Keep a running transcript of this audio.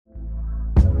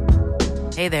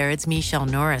Hey there, it's Michelle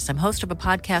Norris. I'm host of a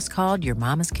podcast called Your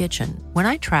Mama's Kitchen. When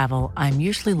I travel, I'm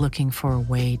usually looking for a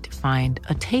way to find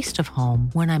a taste of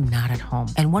home when I'm not at home.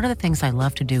 And one of the things I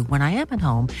love to do when I am at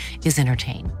home is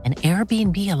entertain. And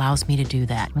Airbnb allows me to do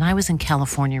that. When I was in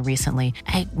California recently,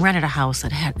 I rented a house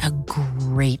that had a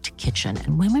great kitchen.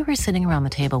 And when we were sitting around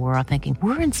the table, we were all thinking,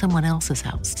 we're in someone else's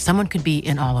house. Someone could be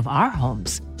in all of our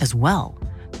homes as well.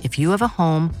 If you have a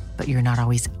home, but you're not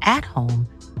always at home,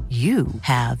 you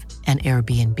have an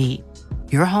Airbnb.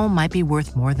 Your home might be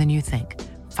worth more than you think.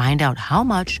 Find out how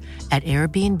much at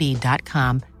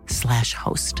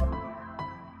airbnb.com/host.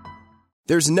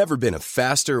 There's never been a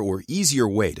faster or easier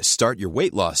way to start your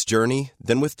weight loss journey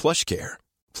than with PlushCare.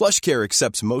 PlushCare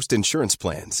accepts most insurance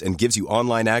plans and gives you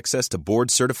online access to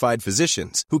board-certified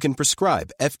physicians who can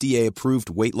prescribe FDA-approved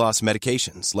weight loss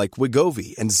medications like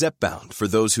Wegovy and Zepbound for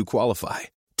those who qualify.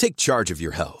 Take charge of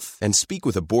your health and speak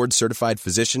with a board-certified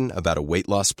physician about a weight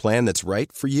loss plan that's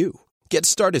right for you. Get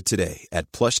started today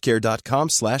at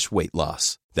plushcare.com/weight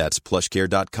loss. That's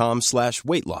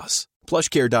plushcare.com/weight loss.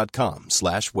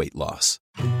 plushcare.com/weight loss.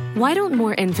 Why don't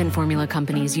more infant formula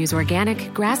companies use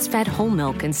organic, grass-fed whole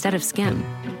milk instead of skim?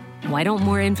 Why don't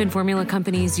more infant formula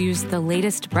companies use the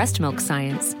latest breast milk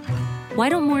science? Why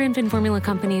don't more infant formula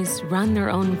companies run their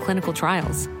own clinical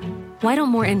trials? Why don't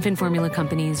more infant formula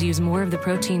companies use more of the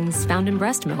proteins found in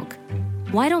breast milk?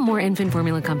 Why don't more infant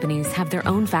formula companies have their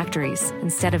own factories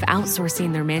instead of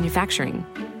outsourcing their manufacturing?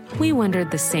 We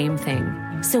wondered the same thing.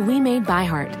 So we made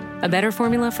ByHeart, a better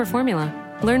formula for formula.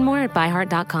 Learn more at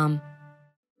byheart.com.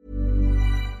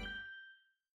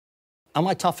 Am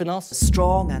I tough enough?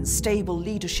 Strong and stable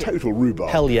leadership. Total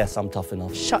rhubarb. Hell yes, I'm tough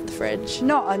enough. Shut the fridge.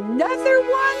 Not another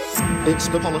one? It's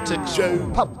the Politics Show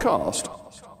podcast.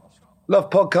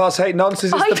 Love podcasts, hate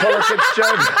nonsense. It's the Politics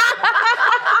Show.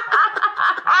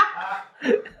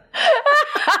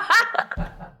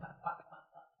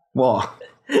 What?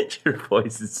 Your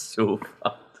voice is so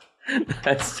fucked.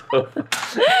 That's so fucked.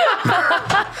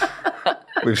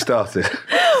 We've started.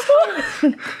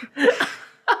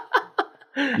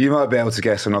 You might be able to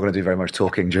guess I'm not going to do very much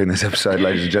talking during this episode,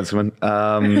 ladies and gentlemen.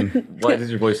 Why does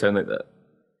your voice sound like that?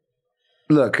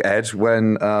 Look, Ed,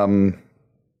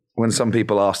 when some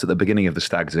people asked at the beginning of the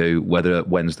Stag Do whether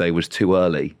Wednesday was too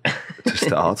early to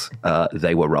start,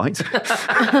 they were right.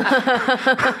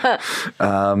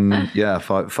 Yeah,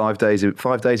 5 days in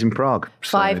Prague.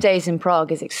 So. 5 days in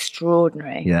Prague is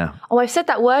extraordinary. Yeah. Oh, I've said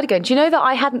that word again. Do you know that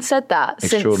I hadn't said that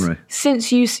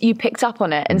since you picked up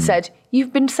on it and said,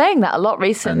 you've been saying that a lot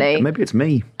recently. And maybe it's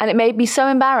me. And it made me so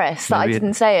embarrassed that I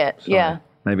didn't say it. Sorry. Yeah.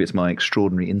 Maybe it's my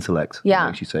extraordinary intellect that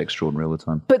makes you say extraordinary all the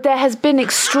time. But there has been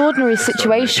extraordinary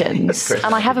situations,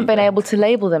 and I haven't been able to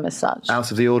label them as such.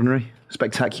 Out of the ordinary,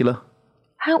 spectacular,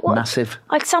 massive.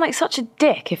 I'd sound like such a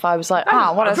dick if I was like,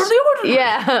 what a...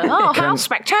 Yeah. Oh, how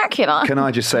spectacular. Can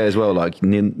I just say as well, like,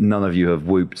 none of you have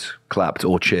whooped, clapped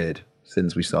or cheered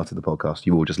since we started the podcast.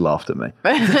 You all just laughed at me.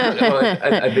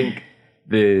 I think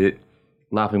the...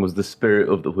 laughing was the spirit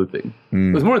of the whooping.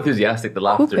 It was more enthusiastic, the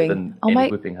laughter, than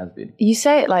any whooping has been. You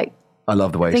say it like... I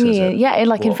love the way he says it. Yeah,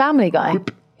 in Family Guy.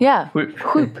 Whoop. Yeah. Whoop.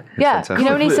 Whoop. Yeah. Fantastic. You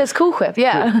know when he says cool whip?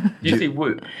 Yeah. Whoop. You say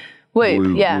whoop. Whoop,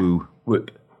 Woo, yeah. woo.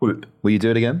 Whoop. Whoop. Will you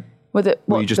do it again? With it,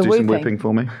 Will you just do some whipping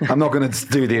for me? I'm not going to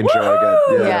do the intro again.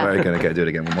 Yeah, very good. Okay, do it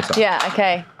again one more time. Yeah,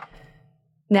 okay.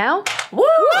 Now? Woo!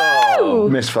 Woo!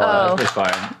 Misfire. Oh.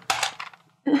 Misfire.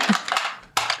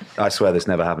 I swear this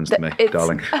never happens to me,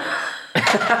 darling.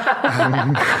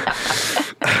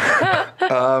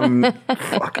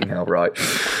 Fucking hell, right.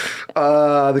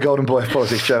 The golden boy of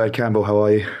politics, Joe Ed Campbell, how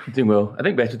are you? Doing well. I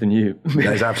think better than you.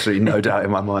 There's absolutely no doubt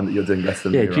in my mind that you're doing better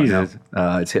than me right Jesus.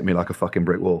 now. It's hit me like a fucking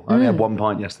brick wall. I only had 1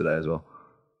 pint yesterday as well.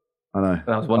 I know.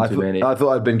 That was one too many. I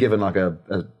thought I'd been given like a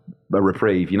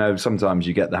reprieve. You know, sometimes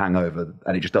you get the hangover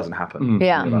and it just doesn't happen.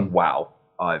 Yeah. You're like, wow,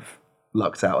 I've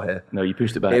lucked out here. No, you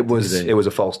pushed it back. It was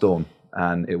a false dawn.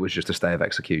 And it was just a stay of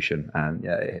execution. And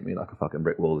yeah, it hit me like a fucking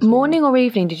brick wall. Morning or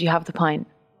evening did you have the pint?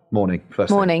 Morning,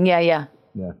 first thing. Morning, yeah.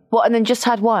 What, and then just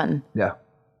had one? Yeah.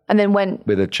 And then went...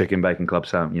 With a chicken bacon club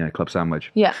sandwich.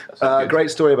 Yeah.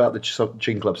 Great story about the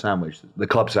chicken club sandwich. The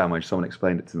club sandwich, someone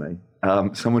explained it to me.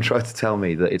 Someone tried to tell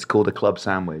me that it's called a club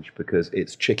sandwich because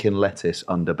it's chicken lettuce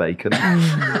under bacon.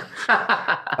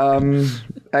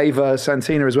 Ava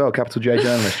Santina as well, Capital J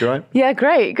journalist, you right? Yeah,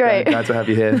 great. Glad to have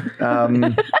you here.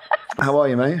 How are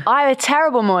you, mate? I had a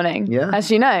terrible morning,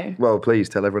 as you know. Well, please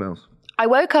tell everyone else. I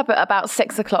woke up at about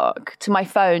 6 o'clock to my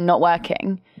phone not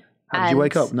working. How did you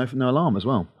wake up? No alarm as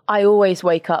well? I always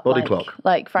wake up Body clock.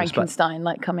 like Frankenstein,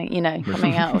 like coming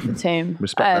out of the tomb.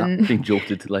 Respect that. Being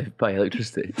jolted to life by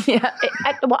electricity. Yeah.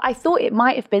 I thought it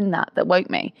might have been that woke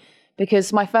me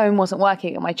because my phone wasn't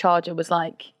working and my charger was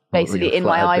like basically in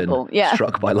my eyeball. Yeah.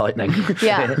 Struck by lightning.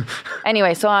 Yeah.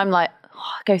 Anyway, so I'm like,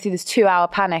 I go through this 2-hour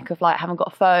panic of like, haven't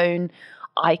got a phone.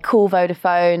 I call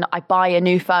Vodafone. I buy a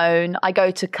new phone. I go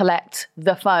to collect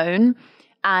the phone,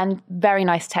 and very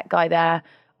nice tech guy there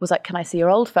was like, can I see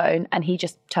your old phone? And he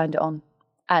just turned it on,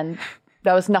 and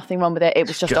there was nothing wrong with it. It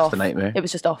was just off. A nightmare. It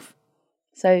was just off.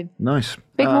 So nice.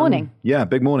 Big morning. Yeah,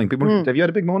 big morning. Big morning. Have you had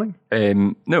a big morning?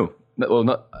 No. Well,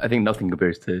 not. I think nothing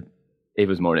compares to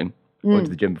Ava's morning. Going to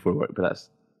the gym before work, but that's.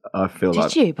 I feel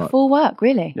Did you before work?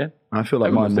 Really? Yeah. I feel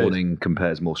like my morning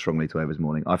compares more strongly to Ava's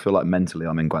morning. I feel like mentally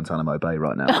I'm in Guantanamo Bay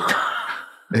right now.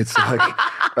 It's like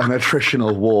an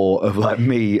attritional war of like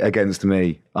me against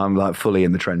me. I'm like fully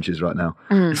in the trenches right now.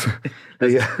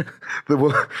 The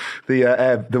woman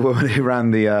who ran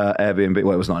the Airbnb,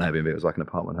 well, it was not an Airbnb, it was like an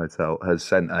apartment hotel, has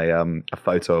sent a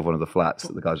photo of one of the flats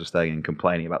that the guys were staying in,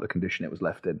 complaining about the condition it was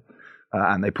left in.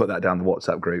 And they put that down the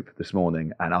WhatsApp group this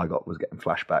morning, and I was getting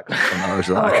flashbacks. And I was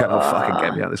like, okay, well, fucking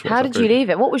get me out of this WhatsApp How did you leave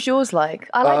it? What was yours like?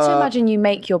 I like to imagine you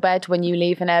make your bed when you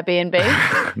leave an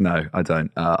Airbnb. No, I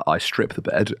don't. I strip the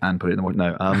bed and put it in the...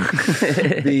 No.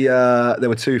 There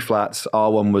were 2 flats.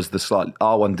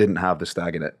 R1 didn't have the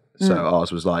stag in it. So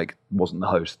ours was like, wasn't the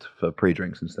host for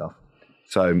pre-drinks and stuff.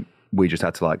 So we just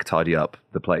had to like tidy up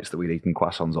the plates that we'd eaten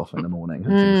croissants off in the morning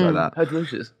and things like that. How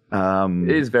delicious.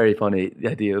 It is very funny, the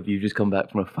idea of you just come back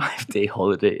from a 5-day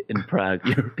holiday in Prague,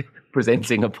 you're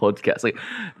presenting a podcast, like,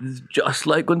 this is just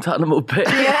like Guantanamo Bay.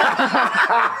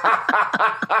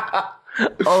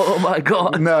 Oh my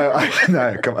God. No,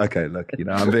 okay, look,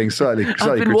 I'm being slightly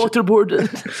I've been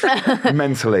waterboarded.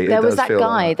 Mentally, there was does that feel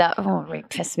guy like that really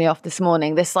pissed me off this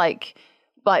morning. This like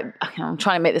I'm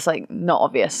trying to make this like not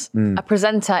obvious. A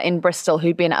presenter in Bristol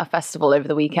who'd been at a festival over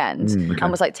the weekend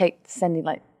and was like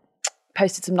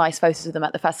posted some nice photos of them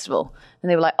at the festival, and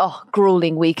they were like, "Oh,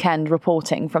 grueling weekend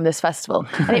reporting from this festival,"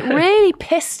 and it really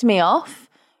pissed me off.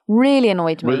 Really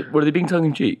annoyed me. Were they being tongue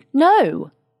in cheek? No,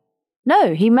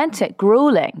 he meant it.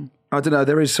 Grueling. I don't know.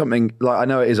 There is something like, I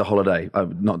know it is a holiday. I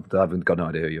haven't got no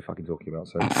idea who you're fucking talking about.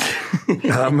 So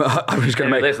I'm just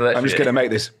going to make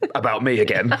this about me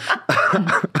again.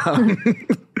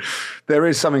 There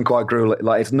is something quite grueling.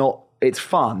 Like it's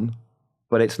fun,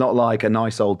 but it's not like a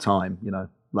nice old time.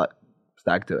 Like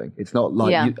stag doing. It's not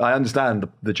like I understand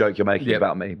the joke you're making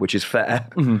about me, which is fair,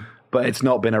 but it's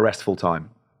not been a restful time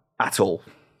at all.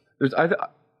 Do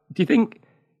you think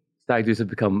stag do's have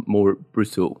become more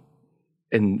brutal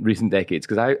in recent decades?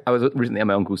 Because I was recently at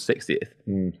my uncle's 60th,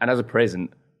 and as a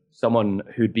present, someone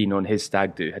who'd been on his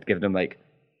stag do had given him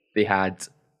they had,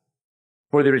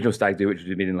 for the original stag do, which would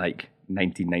have been in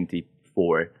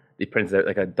 1994, they printed out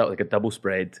like a double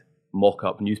spread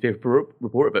mock-up newspaper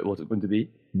report about what it was going to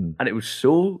be, and it was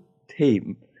so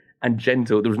tame and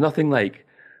gentle. There was nothing like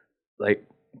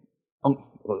I'm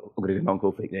going to give my uncle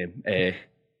a fake name,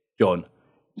 John.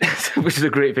 Which is a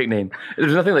great fake name.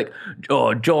 There's nothing like,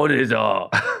 oh, John is a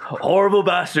horrible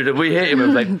bastard and we hate him. I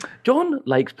was like, John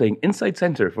likes playing inside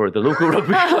centre for the local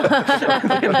rugby club.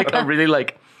 Like a really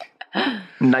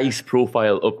nice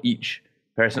profile of each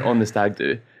person on the stag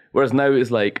do. Whereas now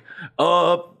it's like,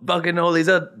 oh, fucking Ollie's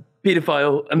a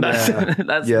paedophile, and that's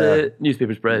the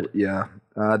newspaper spread. Yeah,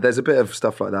 there's a bit of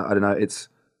stuff like that. I don't know.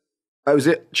 I was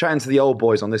chatting to the old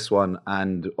boys on this one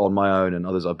and on my own and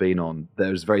others I've been on.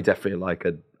 There was very definitely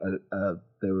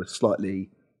they were slightly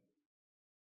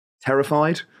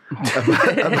terrified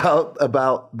about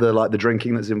the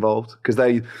drinking that's involved, because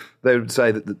they would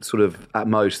say that sort of at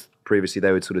most previously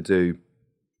they would sort of do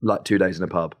 2 days in a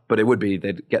pub, but it would be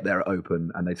they'd get there at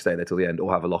open and they'd stay there till the end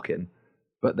or have a lock-in,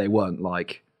 but they weren't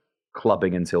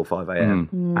clubbing until 5 a.m.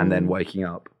 and then waking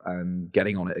up and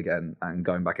getting on it again and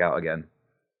going back out again.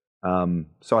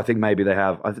 So I think maybe they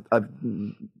have.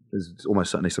 There's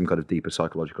almost certainly some kind of deeper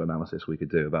psychological analysis we could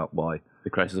do about why the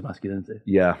crisis of masculinity.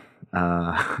 Yeah,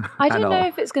 I don't know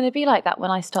if it's going to be like that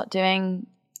when I start doing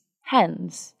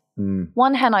hens.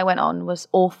 One hen I went on was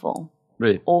awful.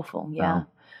 Really awful. Yeah,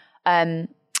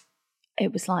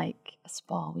 it was like a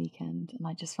spa weekend, and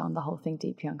I just found the whole thing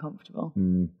deeply uncomfortable.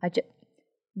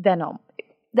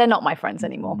 They're not my friends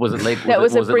anymore. Was it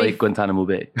like Guantanamo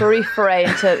Bay? Brief foray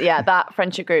into that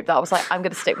friendship group that I was like, I'm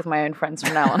going to stick with my own friends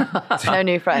from now on. No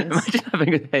new friends. Imagine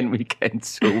having a hen weekend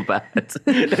so bad.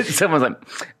 Someone's like,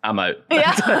 I'm out.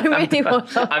 Yeah, I really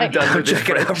was. I'm done with check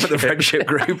it out for the friendship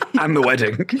group and the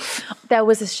wedding. There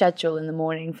was a schedule in the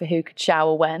morning for who could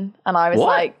shower when, and I was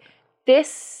like,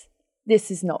 this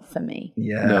is not for me.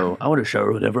 Yeah. No, I want to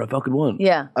shower whenever I fucking want.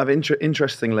 Yeah.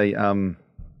 Interestingly,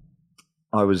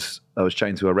 I was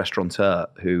chatting to a restaurateur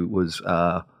who was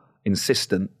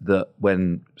insistent that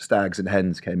when stags and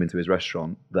hens came into his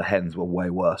restaurant, the hens were way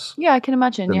worse Yeah, I can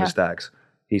imagine. than Yeah. the stags.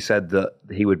 He said that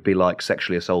he would be like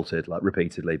sexually assaulted, like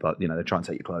repeatedly, but they try and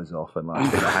take your clothes off and like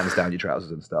stick their hands down your trousers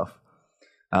and stuff.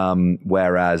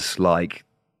 Whereas, like,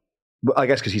 I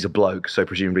guess because he's a bloke, so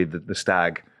presumably the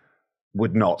stag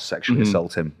would not sexually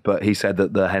assault him. But he said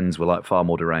that the hens were like far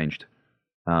more deranged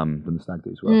than the stag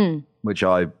do's were, which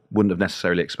I wouldn't have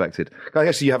necessarily expected. I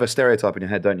guess you have a stereotype in your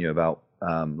head, don't you, about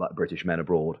like British men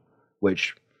abroad,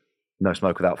 which no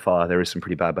smoke without fire. There is some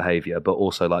pretty bad behaviour, but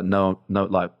also like no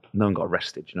one got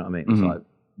arrested. You know what I mean? It's like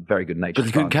very good nature. Because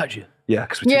they couldn't catch you. Yeah,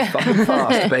 because we're too fucking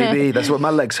fast, baby. That's what my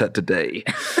legs hurt today.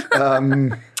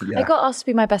 I got asked to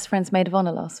be my best friend's maid of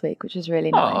honour last week, which was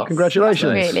really nice.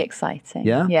 Congratulations. Really exciting.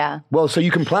 Yeah? Yeah. Well, so you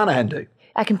can plan a hen do.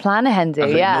 I can plan a hen do,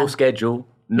 yeah. No schedule,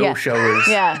 no showers.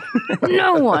 Yeah.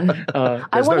 No one.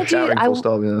 There's no showering full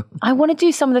stop, yeah. I want to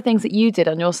do some of the things that you did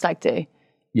on your stag do.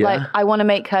 Yeah. Like, I want to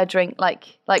make her drink, like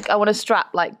I want to strap,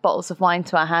 like, bottles of wine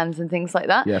to her hands and things like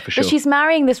that. Yeah, for sure. But she's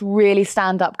marrying this really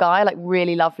stand-up guy, like,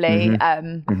 really lovely,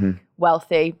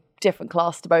 wealthy, different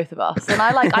class to both of us. And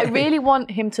I really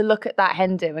want him to look at that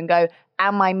hen do and go,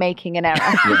 am I making an error?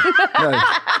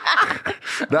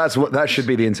 That should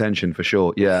be the intention for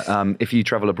sure. Yeah. If you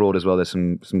travel abroad as well, there's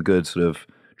some good sort of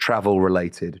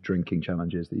travel-related drinking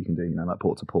challenges that you can do, like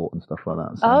port to port and stuff like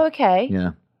that. So, Oh, okay.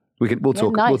 yeah. We'll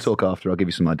talk. nice. We'll talk after. I'll give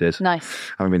you some ideas. Nice.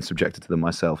 I haven't been subjected to them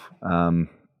myself.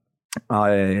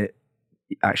 I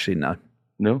actually no.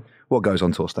 No? What goes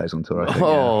on tour stays on tour. I think,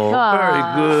 Oh,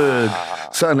 very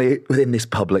good. certainly within this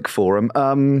public forum.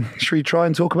 Should we try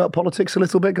and talk about politics a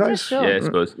little bit, guys? Sure. Yeah, I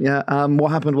suppose. Yeah.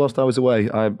 What happened whilst I was away?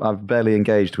 I've barely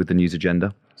engaged with the news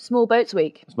agenda. Small Boats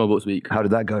Week. Small Boats Week. How did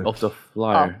that go? Off the Oh,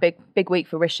 flyer. big week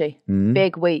for Rishi.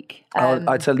 Big week.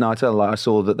 I tell a lie. I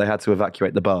saw that they had to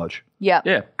evacuate the barge Yeah.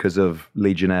 Yeah. because of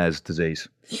Legionnaire's disease.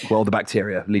 Well, the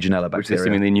bacteria, Legionella Which they bacteria.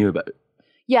 seemingly knew about.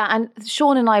 Yeah, and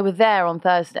Sean and I were there on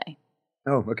Thursday.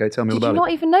 Oh, okay. Tell me all Did you about not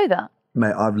it. even know that?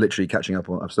 Mate, I'm literally catching up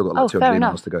on. I've still got Oh, like 200 fair emails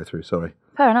enough. to go through. Sorry.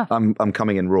 Fair enough. I'm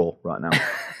coming in raw right now.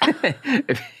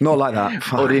 Not like that.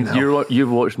 Fucking Audience, hell.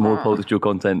 you've watched more Politics Joe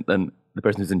content than the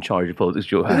person who's in charge of Politics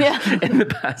Joe has in the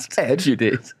past few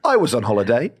days. I was on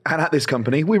holiday, and at this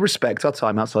company, we respect our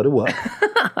time outside of work.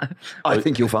 I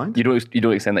think you'll find. You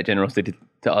don't extend that generosity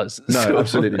to us. No, so-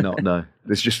 absolutely not. No,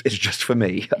 it's just for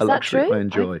me. Is a that luxury true? I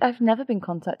enjoy. I've never been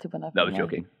contacted when I've No, I been was there.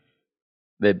 joking.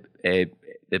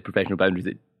 The professional boundaries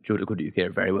at Joe.co.uk are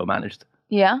very well managed.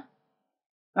 Yeah?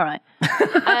 All right.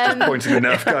 Pointing the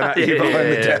nerf gun at you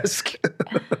behind the desk.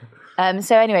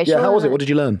 So anyway, Yeah, Sean how was and it? What did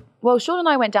you learn? Well, Sean and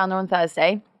I went down there on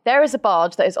Thursday. There is a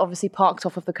barge that is obviously parked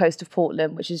off of the coast of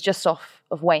Portland, which is just off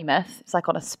of Weymouth. It's like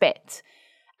on a spit.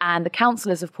 And the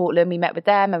councillors of Portland, we met with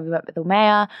them and we met with the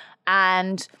mayor.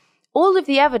 And all of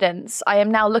the evidence I am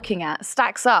now looking at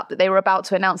stacks up that they were about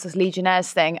to announce this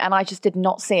Legionnaires thing. And I just did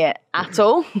not see it at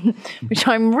all, which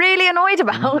I'm really annoyed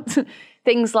about.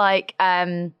 Things like,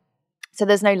 so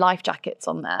there's no life jackets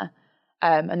on there.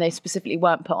 And they specifically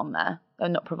weren't put on there. They're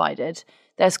not provided.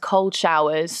 There's cold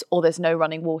showers or there's no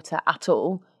running water at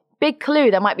all. Big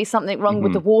clue, there might be something wrong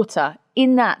with the water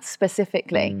in that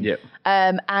specifically. Yep.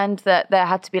 And that there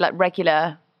had to be like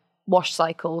regular wash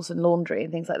cycles and laundry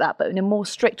and things like that, but in a more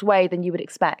strict way than you would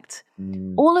expect.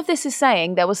 All of this is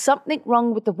saying there was something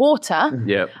wrong with the water.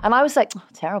 Yep. And I was like, oh,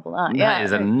 terrible that. That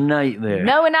is a nightmare.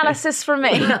 No analysis from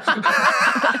me.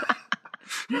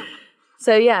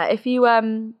 So yeah, if you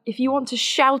want to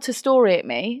shout a story at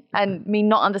me and me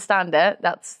not understand it,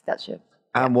 that's you.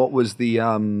 And what was the?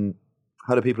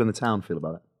 How do people in the town feel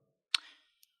about it?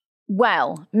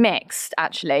 Well, mixed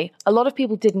actually. A lot of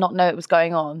people did not know it was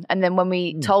going on, and then when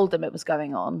we told them it was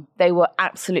going on, they were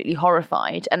absolutely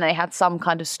horrified, and they had some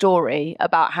kind of story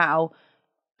about how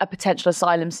a potential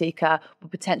asylum seeker would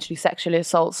potentially sexually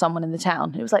assault someone in the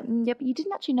town. It was like, yeah, but you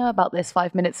didn't actually know about this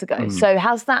 5 minutes ago. So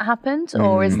has that happened?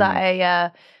 Or is that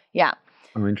a, yeah.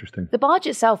 Oh, interesting. The barge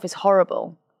itself is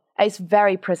horrible. It's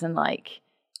very prison-like.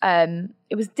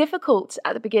 It was difficult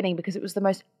at the beginning because it was the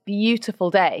most beautiful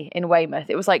day in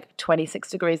Weymouth. It was like 26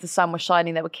 degrees. The sun was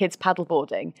shining. There were kids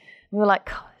paddleboarding. We were like,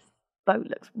 God, this boat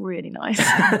looks really nice.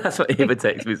 That's what Ava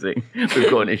texted me saying.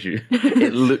 We've got an issue.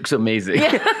 It looks amazing.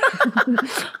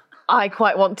 I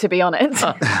quite want to be on it.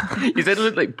 You said it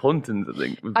looked like pontons, I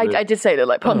think. I did say it looked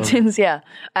like pontins, yeah.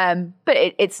 But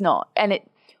it's not. And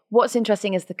what's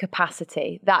interesting is the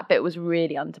capacity. That bit was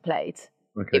really underplayed.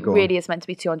 Okay, It go really is meant to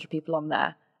be 200 people on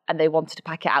there. And they wanted to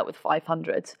pack it out with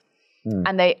 500.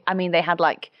 And they had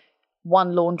like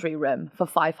one laundry room for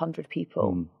 500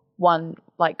 people, one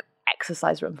like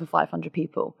exercise room for 500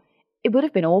 people. It would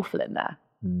have been awful in there,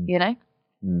 you know?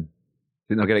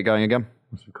 Did not get it going again?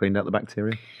 Must have cleaned out the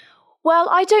bacteria. Well,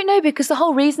 I don't know, because the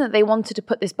whole reason that they wanted to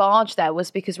put this barge there was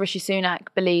because Rishi Sunak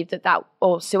believed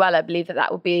or Suella believed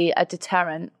that would be a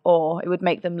deterrent, or it would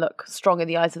make them look strong in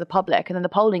the eyes of the public. And then the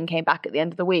polling came back at the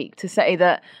end of the week to say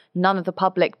that none of the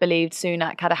public believed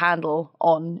Sunak had a handle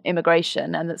on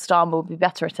immigration and that Starmer would be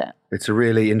better at it. It's a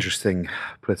really interesting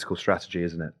political strategy,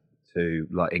 isn't it? To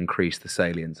like increase the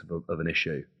salience of an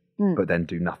issue, but then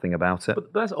do nothing about it.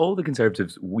 But that's all the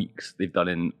Conservatives' weeks they've done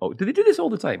in... Oh, do they do this all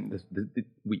the time? The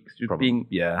weeks? Just Probably,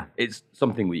 yeah. It's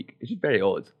something week. It's just very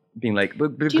odd. Being like...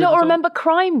 Do you not remember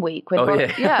Crime Week? When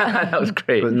Yeah. That was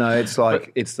great. But no, it's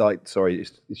like sorry,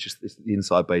 it's just the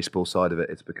inside baseball side of it.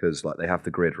 It's because like they have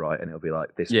the grid, right, and it'll be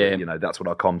like this. Yeah. You know, that's what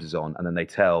our comms is on, and then they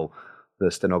tell the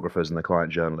stenographers and the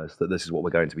client journalists that this is what we're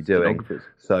going to be doing.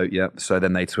 So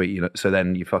then they tweet, you know, so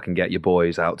then you fucking get your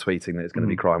boys out tweeting that it's going to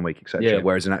be Crime Week, etc. Yeah.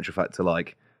 Whereas in actual fact, to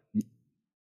like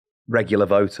regular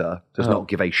voter does not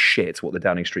give a shit what the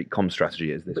Downing Street comm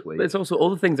strategy is this week. But it's also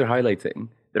all the things they're highlighting.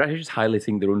 They're actually just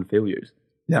highlighting their own failures.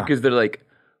 Yeah. Because they're like,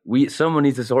 someone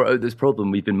needs to sort out this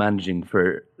problem we've been managing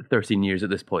for 13 years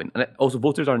at this point. And also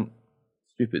voters aren't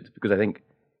stupid, because I think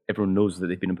everyone knows that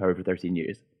they've been in power for 13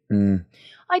 years.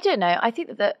 I don't know. I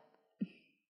think that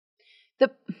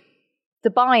the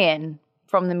buy-in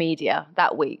from the media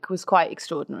that week was quite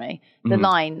extraordinary. The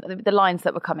lines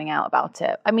that were coming out about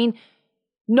it. I mean,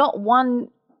 not one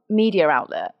media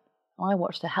outlet. I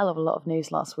watched a hell of a lot of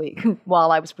news last week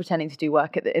while I was pretending to do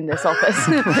work in this office.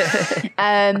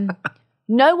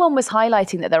 No one was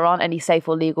highlighting that there aren't any safe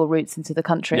or legal routes into the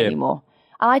country anymore.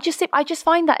 And I just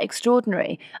find that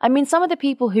extraordinary. I mean, some of the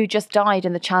people who just died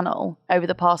in the Channel over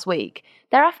the past week,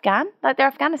 they're Afghan. Like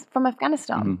they're from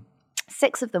Afghanistan.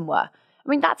 6 of them were. I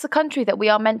mean, that's a country that we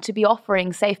are meant to be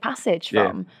offering safe passage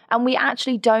from, and we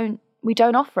actually don't. We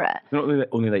don't offer it. Not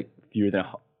only like fewer than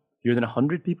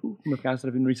 100 people from Afghanistan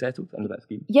have been resettled under that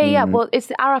scheme. Yeah. Well, it's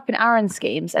the Arup and Aaron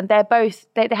schemes, and they're both.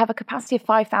 They have a capacity of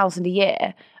 5,000 a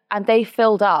year. And they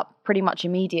filled up pretty much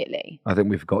immediately. I think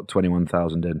we've got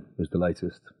 21,000 in. Was the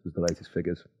latest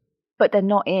figures. But they're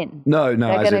not in. No.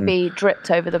 They're going to be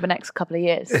dripped over the next couple of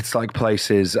years. It's like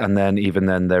places, and then even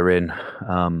then they're in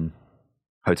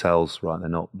hotels, right? They're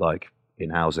not like in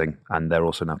housing, and they're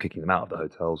also now kicking them out of the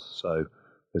hotels. So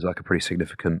there's like a pretty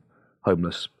significant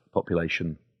homeless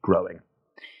population growing.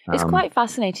 It's quite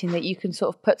fascinating that you can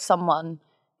sort of put someone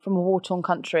from a war-torn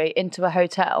country into a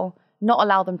hotel, not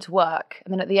allow them to work,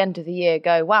 and then at the end of the year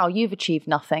go, wow, you've achieved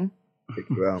nothing. Kick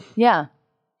you out. Yeah.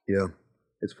 Yeah.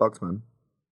 It's fucked, man.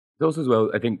 There's also as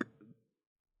well, I think,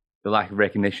 the lack of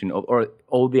recognition of, or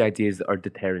all the ideas that are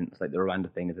deterrents, like the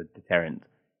Rwanda thing is a deterrent,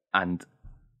 and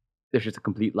there's just a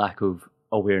complete lack of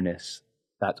awareness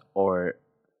that, or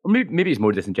maybe it's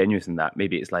more disingenuous than that.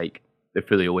 Maybe it's like they're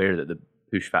fully aware that the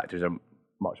push factors are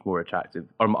much more attractive,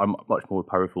 or are much more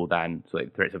powerful than, so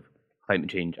like threats of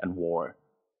climate change and war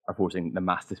are forcing the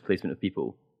mass displacement of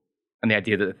people. And the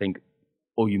idea that they think,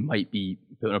 oh, you might be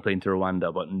put on a plane to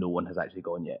Rwanda, but no one has actually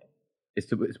gone yet. It's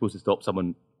supposed to stop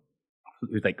someone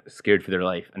who's like scared for their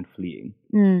life and fleeing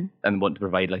and want to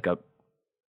provide like a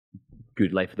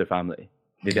good life for their family.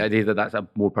 The idea that that's a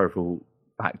more powerful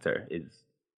factor is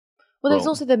Well, there's wrong.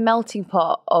 also the melting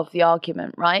pot of the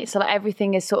argument, right? So like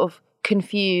everything is sort of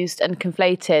confused and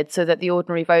conflated so that the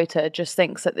ordinary voter just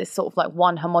thinks that this sort of like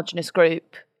one homogenous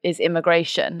group is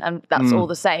immigration, and that's all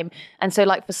the same. And so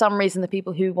like for some reason, the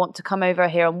people who want to come over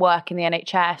here and work in the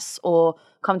NHS or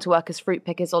come to work as fruit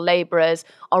pickers or labourers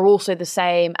are also the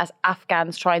same as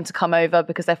Afghans trying to come over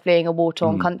because they're fleeing a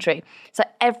war-torn country. So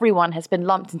everyone has been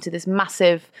lumped into this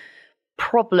massive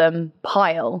problem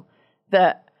pile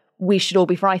that we should all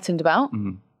be frightened about.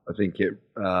 I think it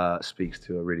speaks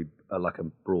to a really like a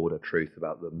broader truth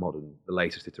about the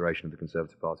latest iteration of the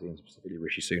Conservative Party, and specifically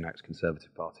Rishi Sunak's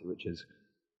Conservative Party, which is,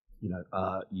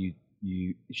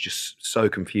 it's just so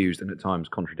confused and at times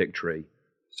contradictory.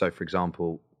 So, for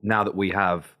example, now that we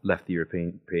have left the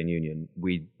European Union,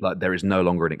 there is no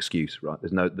longer an excuse, right?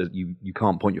 You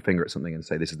can't point your finger at something and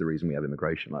say this is the reason we have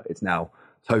immigration. Like, it's now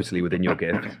totally within your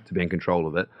gift to be in control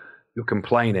of it. You're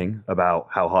complaining about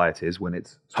how high it is when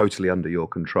it's totally under your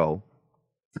control,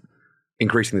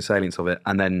 increasing the salience of it,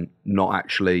 and then not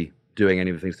actually doing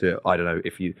any of the things to it. I don't know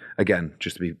if you, again,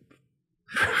 just to be,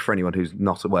 for anyone who's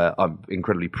not aware, I'm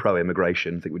incredibly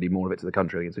pro-immigration. I think we need more of it to the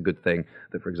country. I think it's a good thing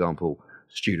that, for example,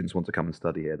 students want to come and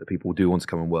study here, that people do want to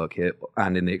come and work here,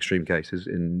 and in the extreme cases,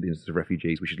 in the instance of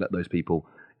refugees, we should let those people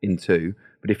in too.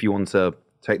 But if you want to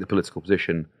take the political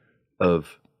position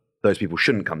of those people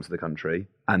shouldn't come to the country,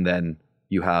 and then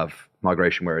you have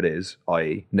migration where it is,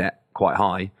 i.e. net quite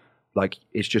high, like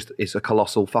it's a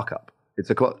colossal fuck up.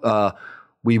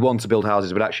 we want to build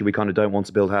houses, but actually we kind of don't want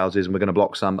to build houses, and we're going to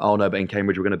block some. Oh no, but in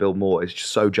Cambridge we're going to build more. It's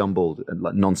just so jumbled and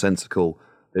like nonsensical.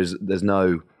 There's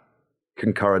no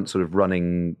concurrent sort of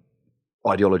running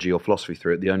ideology or philosophy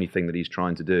through it. The only thing that he's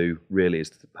trying to do really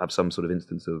is to have some sort of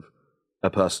instance of a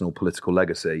personal political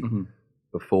legacy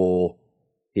before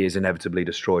he is inevitably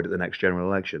destroyed at the next general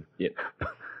election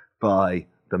by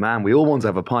the man we all want to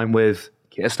have a pint with,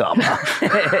 Keir Starmer.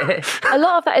 A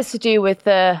lot of that is to do with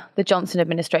the Johnson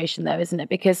administration, though, isn't it?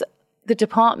 Because the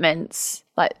departments,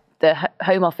 like the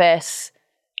Home Office,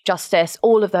 Justice,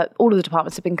 all of the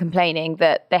departments have been complaining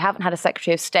that they haven't had a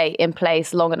Secretary of State in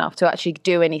place long enough to actually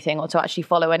do anything or to actually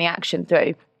follow any action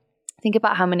through. Think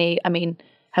about how many,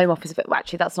 Home Office, well,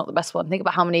 actually that's not the best one. Think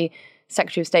about how many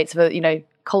Secretary of States of,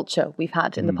 culture we've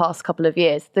had in the past couple of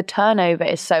years. The turnover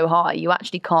is so high, you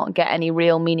actually can't get any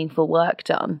real meaningful work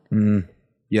done.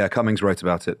 Yeah, Cummings wrote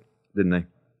about it, didn't he?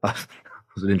 That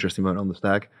was an interesting moment on the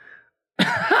Stag.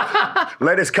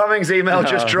 Latest Cummings email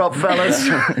just dropped, fellas.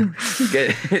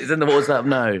 It's in the WhatsApp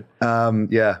now.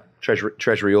 Yeah,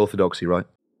 Treasury orthodoxy, right?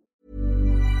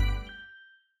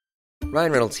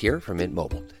 Ryan Reynolds here from Mint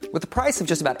Mobile. With the price of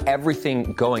just about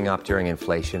everything going up during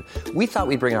inflation, we thought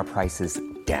we'd bring our prices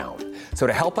down. So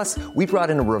to help us, we brought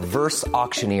in a reverse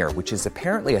auctioneer, which is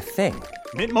apparently a thing.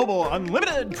 Mint Mobile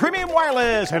Unlimited Premium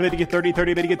Wireless. How to get 30,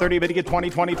 30, bit to get 30, bit to get 20,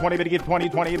 20, 20, bit to get 20,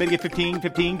 20, bit to get 15,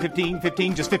 15, 15,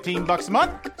 15, just $15 a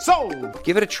month? Sold!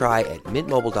 Give it a try at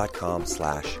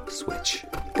mintmobile.com/switch.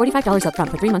 $45 up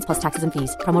front for 3 months plus taxes and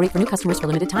fees. Promo rate for new customers for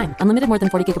limited time. Unlimited more than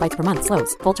 40 gigabytes per month.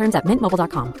 Slows full terms at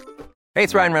mintmobile.com. Hey,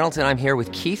 it's Ryan Reynolds, and I'm here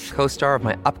with Keith, co-star of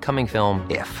my upcoming film,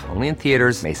 If, only in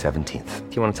theaters May 17th.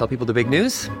 Do you want to tell people the big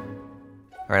news?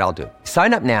 All right, I'll do it.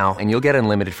 Sign up now and you'll get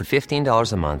unlimited for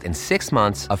 $15 a month and 6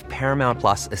 months of Paramount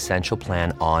Plus Essential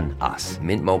Plan on us.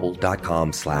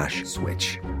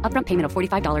 mintmobile.com/switch. Upfront payment of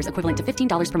 $45 equivalent to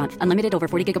 $15 per month. Unlimited over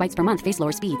 40 gigabytes per month. Face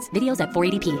lower speeds. Videos at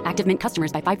 480p. Active Mint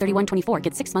customers by 531.24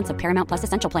 get 6 months of Paramount Plus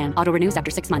Essential Plan. Auto renews after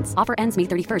 6 months. Offer ends May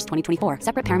 31st, 2024.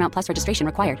 Separate Paramount Plus registration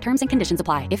required. Terms and conditions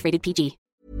apply if rated PG.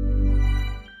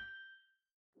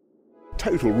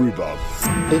 Total Rhubarb.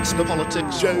 It's the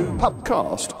Politics Show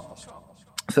podcast.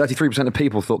 33% of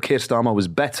people thought Keir Starmer was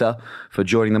better for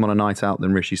joining them on a night out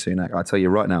than Rishi Sunak. I tell you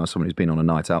right now, as someone who's been on a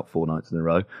night out 4 nights in a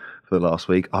row for the last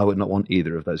week, I would not want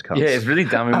either of those cunts. Yeah, it's really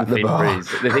damning with faint praise.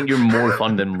 They think you're more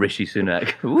fun than Rishi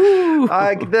Sunak. Woo!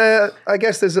 I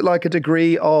guess there's like a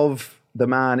degree of the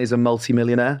man is a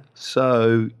multimillionaire,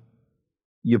 so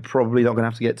you're probably not going to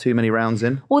have to get too many rounds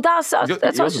in. Well, that's what I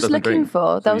was just looking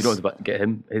for. So you don't want to get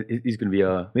him. He's going to be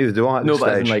a... Neither do I at no, this but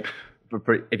stage. as in, like,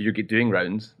 if you're doing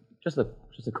rounds, just a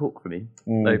Coke for me.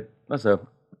 Like, that's a...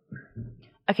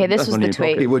 Okay, this was the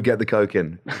tweet. He would get the Coke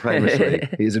in, famously.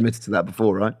 He's admitted to that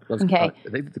before, right? Okay. I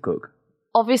think the Coke.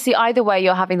 Obviously, either way,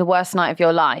 you're having the worst night of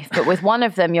your life. But with one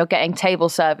of them, you're getting table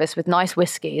service with nice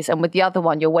whiskies. And with the other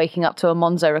one, you're waking up to a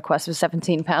Monzo request for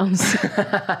 £17.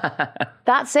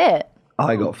 That's it.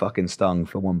 I got fucking stung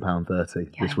for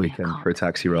 £1.30 this weekend for a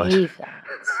taxi ride. Do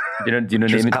you know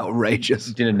Just name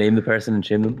outrageous. Do you know name the person and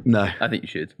shame them? No. I think you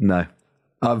should. No.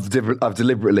 I've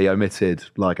deliberately omitted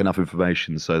like enough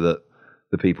information so that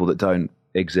the people that don't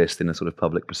exist in a sort of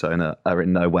public persona are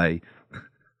in no way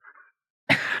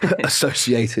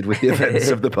associated with the events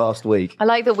of the past week. I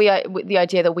like that the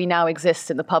idea that we now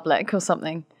exist in the public or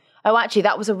something. Oh, actually,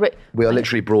 that was we are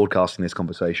literally broadcasting this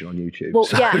conversation on YouTube. Well,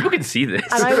 so yeah. People can see this.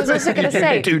 And I was also going to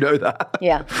say... You do know that.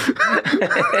 Yeah.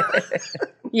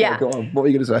 Yeah. Go on. What were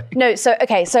you going to say? No, so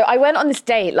I went on this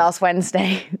date last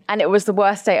Wednesday and it was the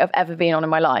worst date I've ever been on in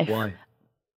my life. Why?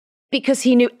 Because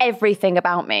he knew everything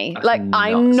about me. That's like, nuts.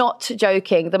 I'm not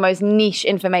joking. The most niche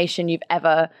information you've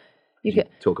ever... You could,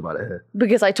 talk about it here.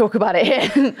 because I talk about it here.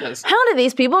 How do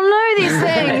these people know these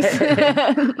things?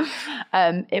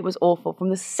 It was awful. From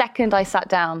the second I sat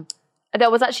down, there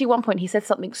was actually one point he said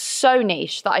something so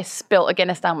niche that I spilt a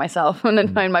Guinness down myself and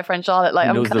then phoned my friend Charlotte, like,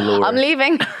 I'm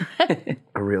leaving.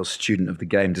 A real student of the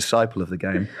game, disciple of the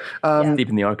game. Deep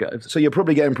in the archives. So you're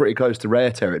probably getting pretty close to rare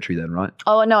territory then, right?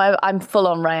 Oh, no, I'm full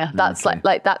on Raya. That's Okay.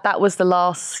 like that was the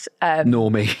last...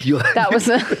 Normie,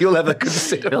 you'll ever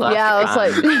consider. Yeah, I was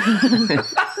like...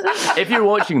 If you're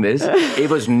watching this,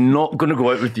 Ava's not going to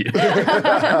go out with you.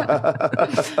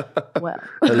 well...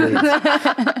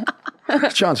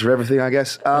 Chance for everything, I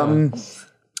guess. Who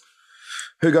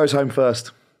goes home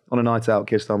first on a night out,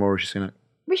 Keir Starmer or Rishi Sunak?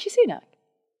 Rishi Sunak?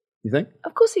 You think?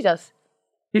 Of course he does.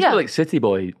 He's Yeah. got like city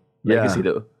boy legacy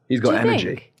though. He's got Do you energy.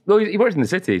 think? Well, he works in the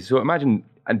city, so imagine,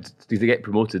 and to get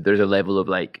promoted, there's a level of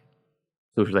like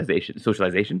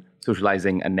socializing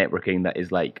and networking that is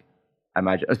like,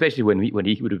 imagine, especially when he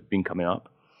would have been coming up.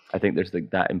 I think there's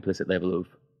like that implicit level of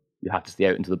you have to stay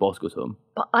out until the boss goes home.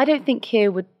 But I don't think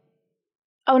Keir would...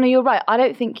 Oh, no, you're right. I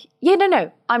don't think... Yeah,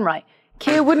 no, I'm right.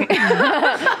 Keir wouldn't...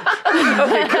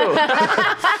 Okay, cool.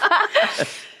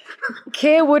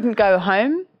 Keir wouldn't go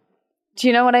home. Do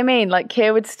you know what I mean? Like,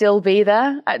 Keir would still be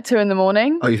there at 2 a.m.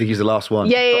 Oh, you think he's the last one?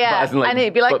 Yeah. But as in, like, and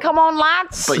he'd be like, come on,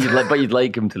 lads. But you'd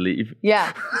like him to leave.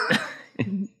 Yeah.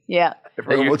 Yeah.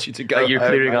 Everyone wants you to go. Like you're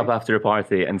clearing home, up after a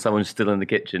party and someone's still in the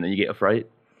kitchen and you get a fright.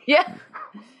 Yeah.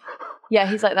 Yeah,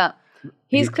 he's like that.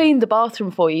 He's cleaned the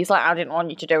bathroom for you. He's like, I didn't want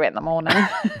you to do it in the morning.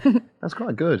 That's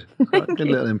quite good. Quite a good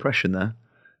little impression there.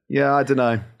 Yeah, I don't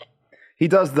know. He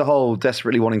does the whole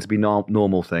desperately wanting to be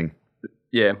normal thing.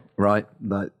 Yeah. Right?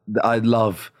 Like, I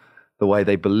love the way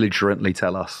they belligerently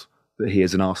tell us that he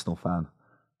is an Arsenal fan.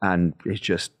 And it's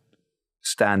just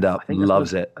stand up,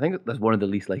 loves it. I think that's one of the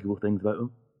least likeable things about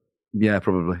him. Yeah,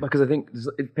 probably. Because I think,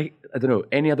 I don't know,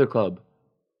 any other club,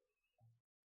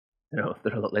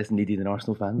 they're a lot less needy than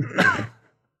Arsenal fans.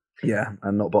 Yeah,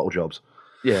 and not bottle jobs.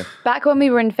 Yeah. Back when we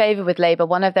were in favour with Labour,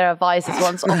 one of their advisors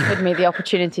once offered me the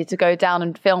opportunity to go down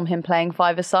and film him playing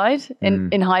five-a-side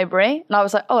in Highbury. And I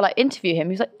was like, oh, like interview him.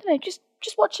 He was like, no, just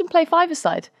watch him play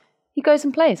five-a-side. He goes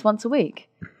and plays once a week.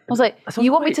 I was like,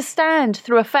 you want me to stand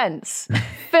through a fence,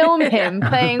 film him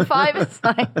playing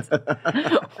five-a-side?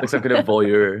 Like some kind of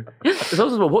voyeur. It's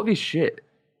also, well, what if he's shit?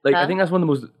 Like, I think that's one of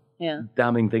the most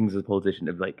damning things as a politician,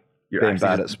 of like, you're being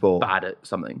bad at sport. Bad at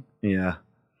something. Yeah.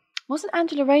 Wasn't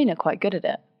Angela Rayner quite good at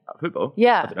it? Football?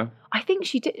 Yeah. I don't know. I think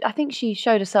she did. I think she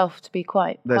showed herself to be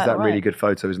quite. There's quite that all right. really good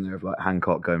photo, isn't there, of like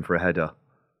Hancock going for a header,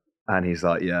 and he's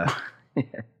like, yeah,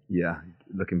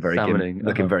 looking very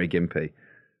very gimpy.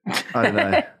 I don't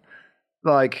know,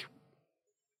 like,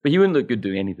 but he wouldn't look good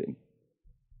doing anything.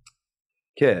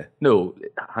 Keir? No,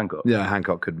 Hancock. Yeah,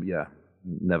 Hancock could. Yeah,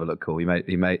 never look cool. He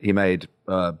made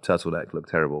Turtleneck look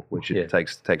terrible, which it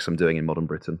takes some doing in modern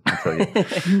Britain. I'll tell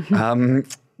you.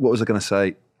 What was I going to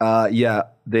say?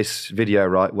 This video,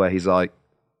 right, where he's like,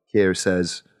 Keir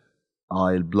says,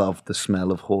 I love the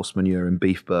smell of horse manure and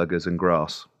beef burgers and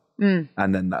grass. And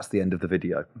then that's the end of the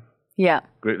video. Yeah.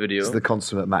 Great video. It's the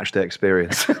consummate match day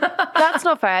experience. That's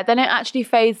not fair. Then it actually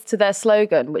fades to their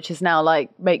slogan, which is now like,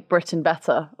 make Britain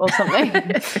better or something.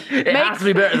 It has to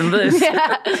be better than this.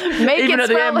 Yeah. Even at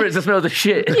the Emirates, it smells of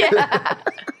shit. Yeah.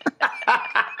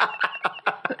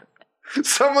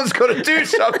 Someone's got to do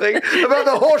something about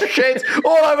the horse shit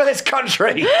all over this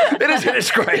country. It is a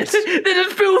disgrace. It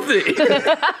is filthy.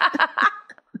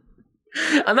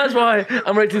 And that's why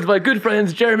I'm writing to my good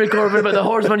friends Jeremy Corbyn about the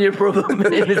horse manure problem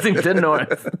in Islington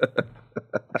North.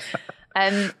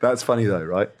 That's funny though,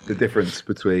 right? The difference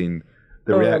between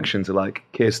the reaction to like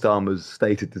Keir Starmer's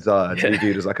stated desire to be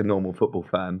viewed as like a normal football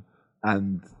fan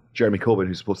and Jeremy Corbyn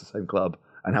who supports the same club,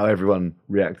 and how everyone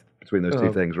reacted between those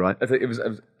two things, right? I think it was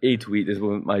a tweet, this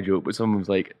wasn't my joke, but someone was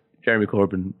like, Jeremy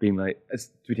Corbyn being like,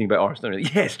 tweeting about Arsenal,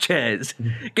 like, yes, Ches,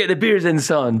 get the beers in,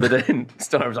 son. But then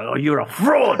Starmer was like, oh, you're a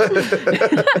fraud.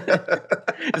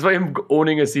 It's like him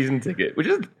owning a season ticket,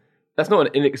 that's not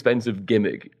an inexpensive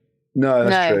gimmick. No,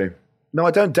 that's true. No,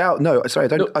 I don't doubt. No, sorry,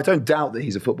 I don't doubt that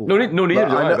he's a football fan. No, neither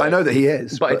do I. I know that he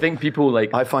is. But I think people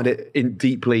like... I find it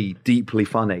deeply, deeply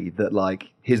funny that like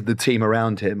the team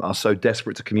around him are so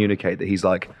desperate to communicate that he's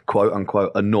like, quote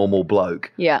unquote, a normal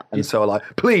bloke. Yeah. And so are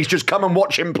like, please just come and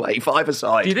watch him play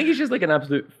five-a-side. Do you think he's just like an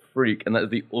absolute freak and that's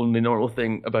the only normal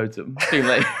thing about him? Being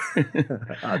like...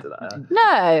 I don't know.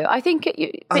 No, I think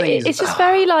it's just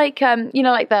very like,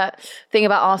 like that thing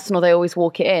about Arsenal, they always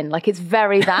walk it in. Like it's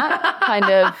very that kind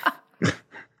of...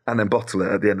 And then bottle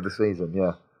it at the end of the season,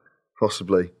 yeah.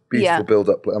 Possibly. Beautiful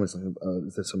build-up. I mean,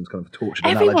 there's some kind of tortured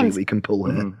analogy we can pull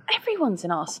here. Everyone's an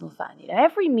Arsenal fan,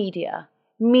 Every media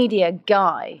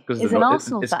guy is an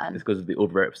Arsenal fan. It's because of the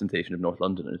over-representation of North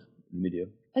Londoners in the media.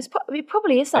 It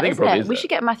probably is that, isn't it? We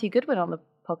should get Matthew Goodwin on the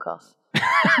podcast.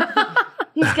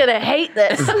 He's going to hate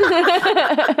this.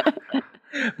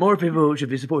 More people should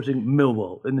be supporting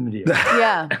Millwall in the media.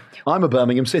 Yeah. I'm a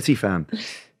Birmingham City fan.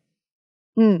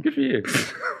 Good for you.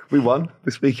 We won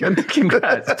this weekend.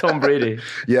 Congrats, Tom Brady.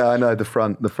 Yeah, I know, the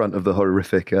front of the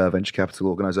horrific venture capital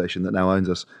organisation that now owns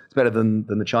us. It's better than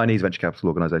the Chinese venture capital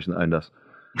organisation that owned us.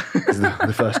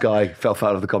 The first guy fell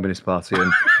foul of the Communist Party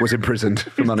and was imprisoned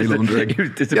for money laundering.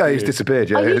 He's disappeared.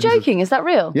 Yeah. Are you joking? Is that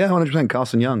real? Yeah, 100%.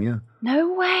 Carson Young, yeah.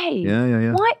 No way.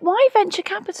 Yeah. Why venture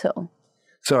capital?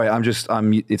 Sorry,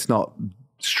 it's not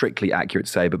strictly accurate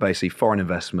to say, but basically foreign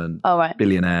investment,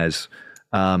 billionaires.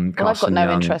 I've got no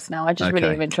interest now. I just really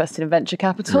am interested in venture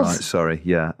capitals. Right, sorry,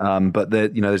 yeah. But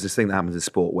there's this thing that happens in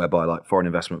sport whereby like foreign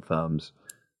investment firms,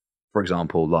 for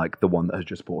example, like the one that has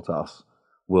just bought us,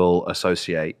 will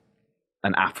associate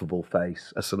an affable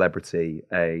face, a celebrity,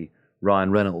 a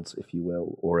Ryan Reynolds, if you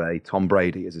will, or a Tom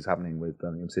Brady, as is happening with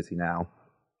Birmingham City now,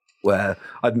 where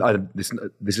this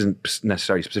isn't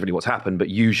necessarily specifically what's happened, but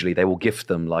usually they will gift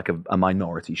them like a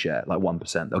minority share, like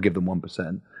 1%. They'll give them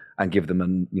 1% and give them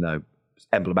an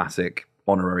emblematic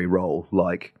honorary role,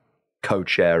 like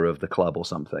co-chair of the club or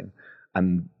something.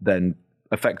 And then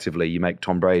effectively you make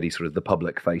Tom Brady sort of the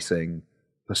public-facing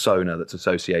persona that's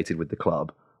associated with the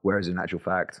club, whereas in actual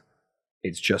fact,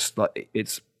 it's just like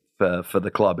it's for the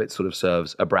club. It sort of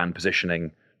serves a brand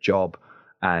positioning job,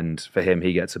 and for him,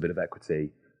 he gets a bit of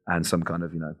equity and some kind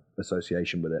of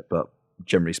association with it. But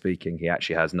generally speaking, he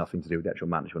actually has nothing to do with the actual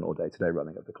management or day-to-day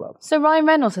running of the club. So Ryan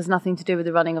Reynolds has nothing to do with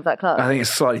the running of that club? I think it's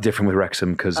slightly different with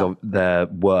Wrexham because they're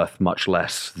worth much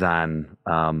less than.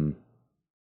 Well,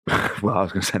 I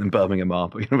was going to say than Birmingham are,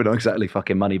 but we're not exactly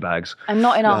fucking money bags. And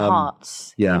not in our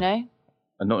hearts, yeah.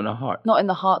 And not in our heart. Not in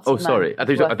the hearts of men. Sorry. I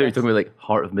thought you were talking about like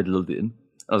Heart of Midlothian.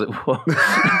 I was like,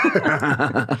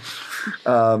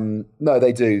 what? No,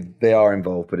 they do. They are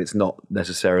involved, but it's not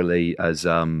necessarily as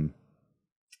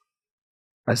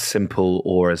simple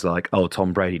or as like, oh,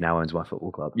 Tom Brady now owns my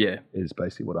football club. Yeah, is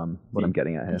basically what I'm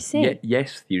getting at here.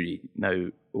 Yes Theory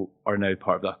are now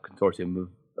part of that consortium that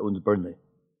owns Burnley.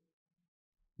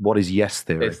 What is Yes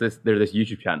Theory? They're this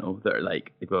YouTube channel that are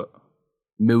like they've got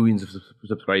millions of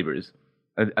subscribers,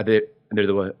 and they're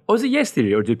the one. Oh, is it Yes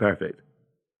Theory or Dude Perfect?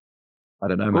 I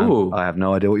don't know, man. Ooh. I have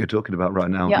no idea what you're talking about right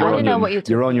now. Yeah, I don't know what you're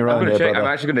talking about. You're on your own here, I'm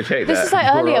actually going to check This that. is like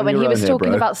earlier when he was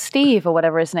talking about Steve or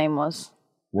whatever his name was.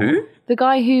 Who? The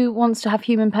guy who wants to have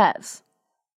human pets.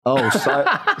 Oh,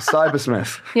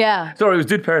 Cybersmith. Yeah. Sorry, it was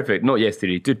Dude Perfect, not Yes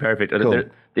Theory. Dude Perfect. Cool.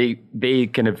 They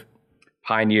kind of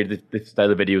pioneered the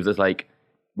style of videos that's like,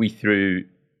 we threw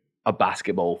a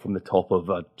basketball from the top of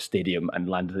a stadium and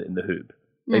landed it in the hoop.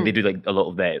 Like they do like a lot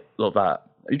of that. Are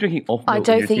you drinking off milk? I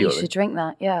don't think you should drink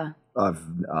that. Yeah.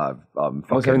 I'm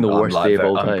was having the worst day of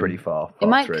all time. I'm pretty far. It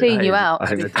might through. clean you out. I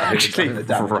think the damage is done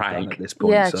at this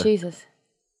point. Yeah, so. Jesus.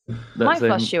 Might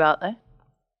flush you out though.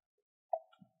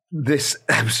 This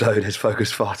episode has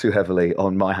focused far too heavily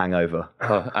on my hangover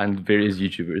and various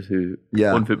YouTubers who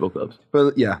won football clubs.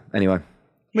 But yeah, anyway.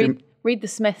 Read the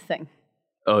Smith thing.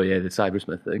 Oh yeah, the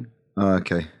Cybersmith thing. Oh,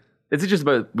 okay. Is it just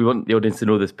about we want the audience to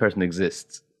know this person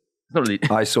exists? It's not really.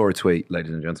 I saw a tweet,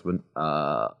 ladies and gentlemen,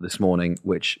 this morning,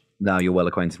 which now you're well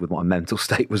acquainted with what my mental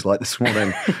state was like this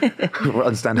morning.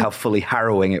 Understand how fully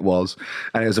harrowing it was.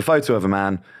 And it was a photo of a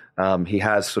man. He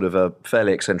has sort of a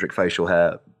fairly eccentric facial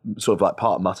hair, sort of like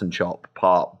part mutton chop,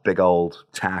 part big old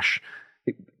tash.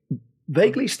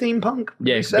 Vaguely steampunk.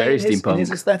 Yeah, very steampunk. In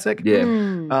his aesthetic. Yeah.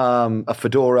 A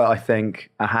fedora, I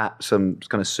think, a hat, some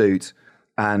kind of suit.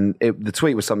 And the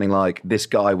tweet was something like, this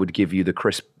guy would give you the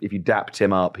crisp, if you dapped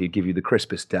him up, he'd give you the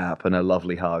crispest dap and a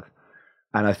lovely hug.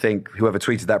 And I think whoever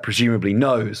tweeted that presumably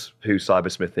knows who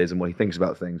Cybersmith is and what he thinks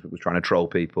about things, but was trying to troll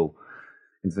people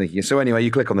into thinking. So anyway,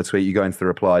 you click on the tweet, you go into the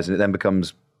replies, and it then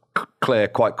becomes clear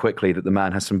quite quickly that the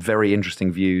man has some very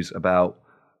interesting views about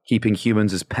keeping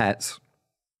humans as pets.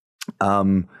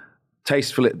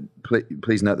 Tastefully,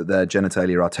 please note that their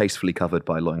genitalia are tastefully covered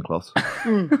by loincloths,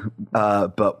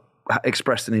 but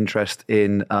expressed an interest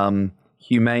in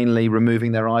humanely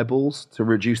removing their eyeballs to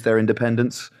reduce their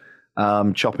independence,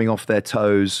 chopping off their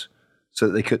toes so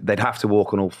that they'd have to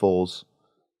walk on all fours,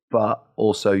 but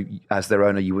also as their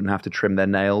owner, you wouldn't have to trim their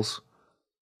nails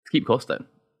to keep costs down.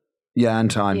 Yeah,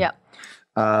 and time. Yeah.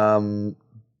 I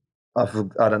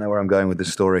don't know where I'm going with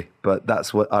this story, but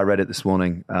that's what I read it this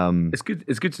morning. It's good.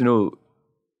 It's good to know.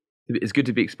 It's good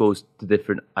to be exposed to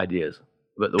different ideas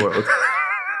about the world.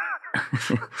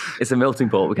 It's a melting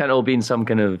pot. We can't all be in some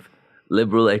kind of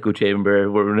liberal echo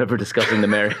chamber where we're never discussing the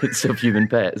merits of human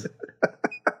pets.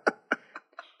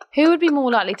 Who would be more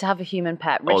likely to have a human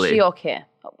pet, Richie or Keir?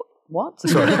 What?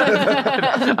 Sorry.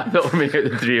 I thought we were making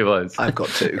out the three of us. I've got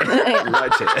two.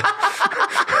 Right here.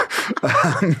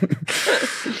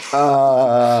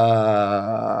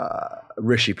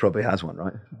 Rishi probably has one,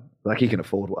 right? Like he can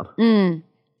afford one.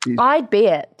 I'd be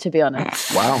it, to be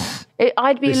honest. Wow.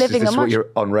 I'd be living is this a much... what you're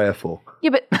on rare for?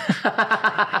 Yeah, but...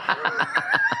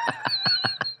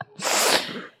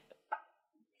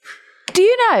 Do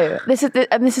you know, this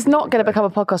is not going to become a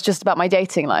podcast just about my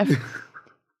dating life,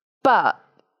 but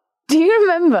do you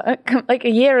remember, like a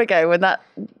year ago, when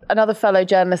another fellow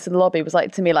journalist in the lobby was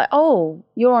like to me, like, oh,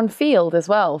 you're on Field as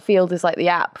well. Field is like the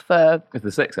app for... It's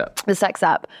the sex app. The sex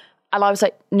app. And I was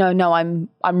like, no, I'm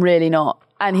really not.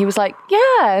 And he was like,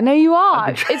 yeah, no, you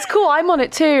are. It's cool. I'm on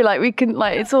it too. Like, we can,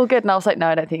 like, it's all good. And I was like, no,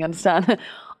 I don't think you understand.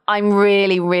 I'm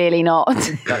really, really not.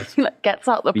 Like, gets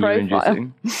out the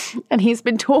profile. And he's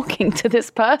been talking to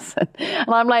this person. And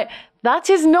I'm like,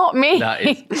 that is not me. That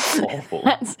is awful.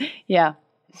 Yeah.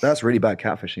 That's really bad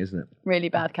catfishing, isn't it? Really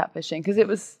bad catfishing because it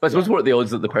was. But I suppose what are the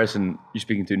odds that the person you're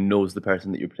speaking to knows the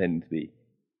person that you're pretending to be?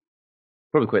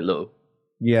 Probably quite low.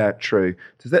 Yeah, true.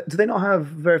 Do they not have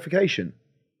verification?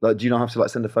 Like, do you not have to like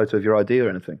send a photo of your ID or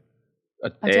anything? I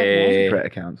don't know. Create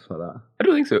accounts like that. I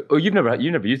don't think so. Oh, you've never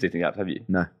used dating apps, have you?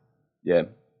 No. Yeah,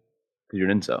 because you're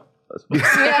an incel. That's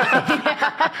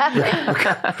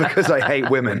Because I hate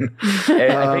women.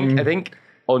 I think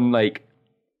on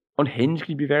Hinge,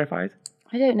 can you be verified?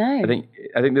 I don't know. I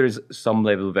think there is some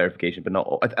level of verification, but not.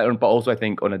 But also, I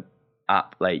think on an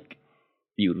app like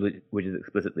Feud, which is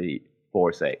explicitly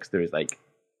for sex, there is like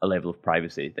a level of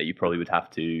privacy that you probably would have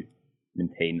to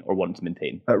maintain or want to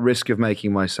maintain. At risk of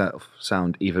making myself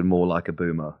sound even more like a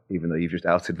boomer, even though you've just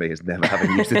outed me as never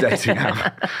having used a dating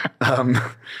app,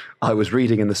 I was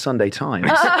reading in the Sunday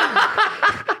Times.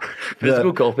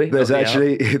 Physical copy. There's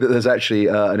actually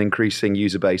an increasing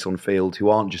user base on Field who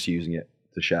aren't just using it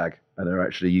to shag, and they're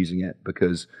actually using it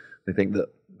because they think that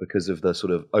because of the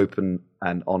sort of open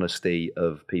and honesty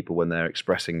of people when they're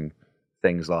expressing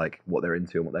things like what they're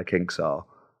into and what their kinks are,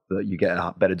 that you get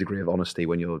a better degree of honesty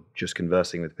when you're just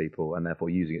conversing with people and therefore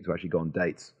using it to actually go on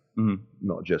dates.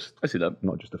 Not just I see that.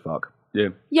 Not just a fuck.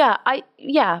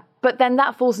 Yeah, but then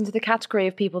that falls into the category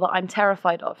of people that I'm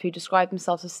terrified of, who describe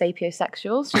themselves as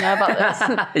sapiosexuals. Do you know about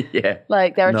this? Yeah.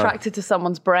 Like they're attracted to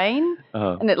someone's brain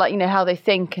and it, like, you know, how they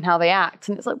think and how they act,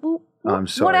 and it's like, well, I'm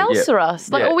sorry. what else are us?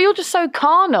 Like, are we all just so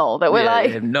carnal that we're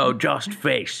like, no, just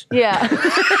face. yeah.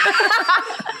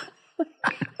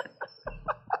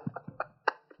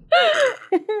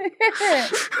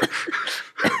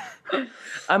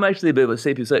 I'm actually a bit of a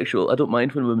sapiosexual. I don't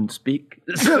mind when women speak.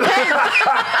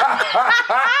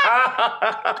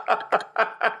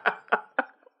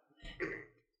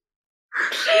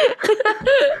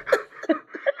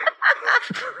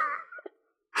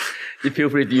 You feel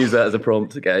free to use that as a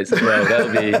prompt, guys, as well.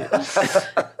 That'll be...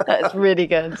 That's really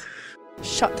good.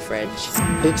 Shut the fridge.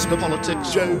 It's the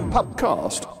Politics Show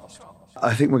podcast.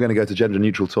 I think we're going to go to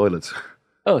gender-neutral toilets.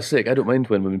 Oh, sick. I don't mind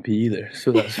when women pee either,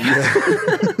 so that's...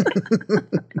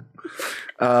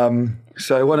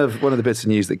 So one of the bits of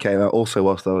news that came out also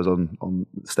whilst I was on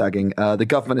stagging, the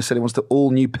government has said it wants to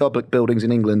all new public buildings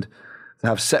in England to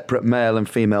have separate male and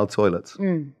female toilets.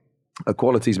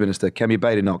 Equalities Minister Kemi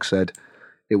Badenoch said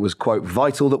it was, quote,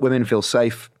 vital that women feel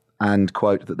safe and,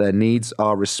 quote, that their needs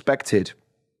are respected.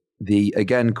 The,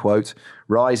 again, quote,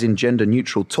 rise in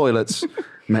gender-neutral toilets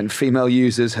meant female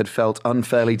users had felt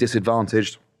unfairly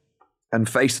disadvantaged and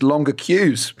faced longer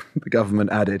queues, the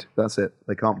government added. That's it.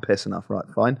 They can't piss enough. Right,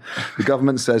 fine. The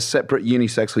government says separate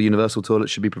unisex or universal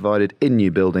toilets should be provided in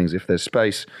new buildings if there's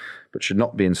space, but should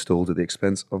not be installed at the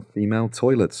expense of female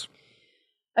toilets.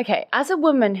 Okay, as a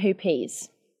woman who pees...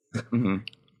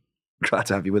 Glad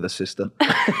to have you with us, sister.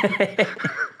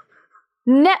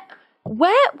 Where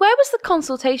was the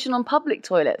consultation on public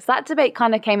toilets? That debate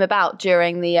kind of came about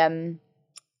during the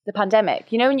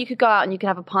pandemic. You know, when you could go out and you could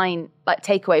have a pint, like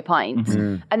takeaway pint,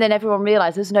 and then everyone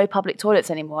realised there's no public toilets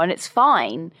anymore, and it's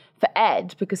fine for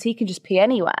Ed because he can just pee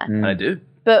anywhere. I do.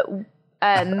 But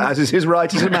as is his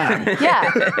right as a man.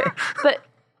 yeah, but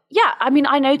yeah, I mean,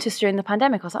 I noticed during the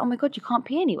pandemic, I was like, oh my God, you can't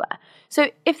pee anywhere. So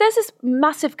if there's this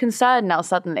massive concern now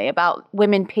suddenly about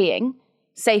women peeing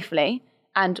safely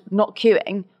and not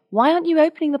queuing, why aren't you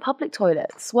opening the public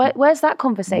toilets? Where's that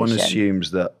conversation? One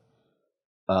assumes that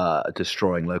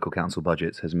destroying local council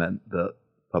budgets has meant that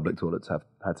public toilets have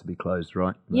had to be closed,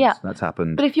 right? That's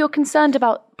happened. But if you're concerned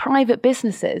about private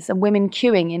businesses and women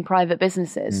queuing in private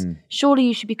businesses, surely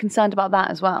you should be concerned about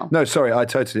that as well. No, sorry, I'm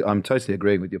totally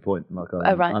agreeing with your point, Mark.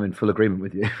 I'm in full agreement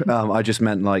with you. I just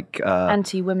meant like...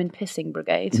 Anti-women pissing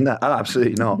brigade. No,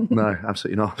 absolutely not. No,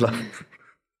 absolutely not.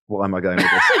 What am I going with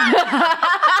this?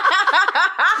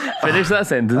 Finish that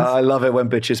sentence. I love it when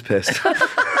bitches piss.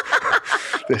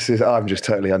 I'm just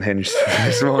totally unhinged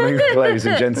this morning, ladies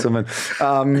and gentlemen.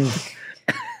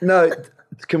 No,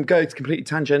 to go completely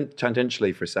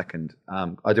tangentially for a second.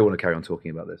 I do want to carry on talking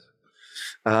about this.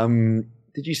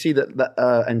 Did you see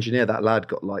that engineer, that lad,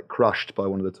 got like crushed by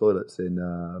one of the toilets in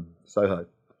Soho?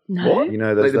 No. What? You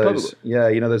know, there's those. Yeah,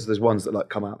 you know, there's ones that like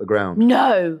come out the ground.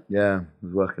 No. Yeah, I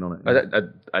was working on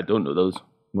it. I don't know those.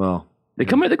 Well, they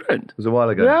come out of the ground. It was a while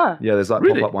ago. Yeah. Yeah, there's like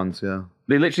Really? pop-up ones. Yeah.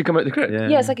 They literally come out of the ground.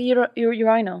 Yeah, it's like a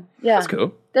urinal. Yeah. That's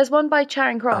cool. There's one by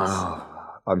Charing Cross.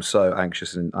 I'm so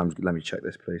anxious, and let me check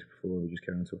this, please, before we just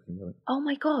carry on talking about it. Oh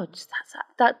my God,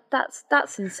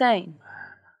 that's insane.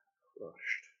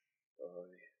 Crushed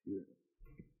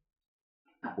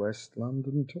by West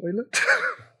London toilet.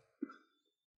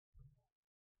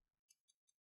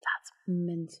 That's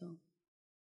mental.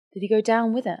 Did he go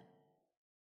down with it?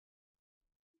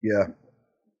 Yeah.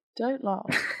 Don't laugh.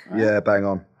 Yeah, bang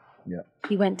on. Yeah.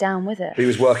 He went down with it. He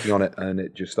was working on it and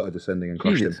it just started descending and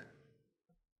crushed him. Jesus.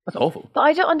 That's awful. But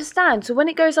I don't understand. So when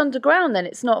it goes underground, then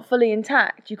it's not fully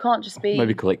intact. You can't just be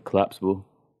Maybe like collapsible.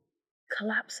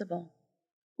 collapsible.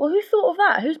 Well, who thought of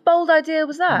that? Whose bold idea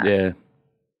was that? Yeah.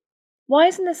 Why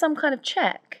isn't there some kind of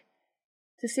check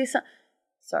to see some?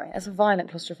 Sorry, as a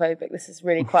violent claustrophobic, this is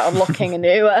really quite unlocking a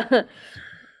new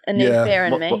fear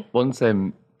in me. Once, this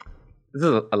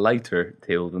is a lighter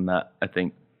tale than that, I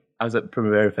think. I was at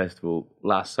Primavera Festival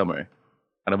last summer,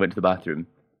 and I went to the bathroom,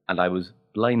 and I was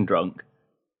blind drunk,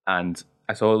 and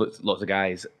I saw lots of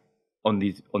guys on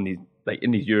these like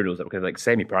in these urinals that were kind of like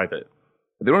semi-private.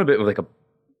 But they were on a bit of like a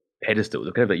pedestal.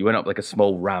 They're kind of like you went up like a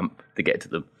small ramp to get to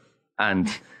them, and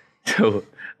so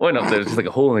I went up there. There's just like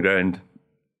a hole in the ground.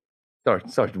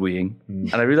 Started weeing,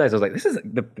 and I realised I was like, this is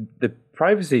the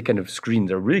privacy kind of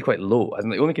screens are really quite low. As in,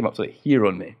 they only came up to like here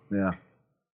on me. Yeah.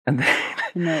 And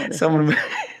then someone,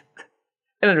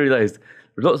 and I realised there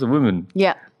were lots of women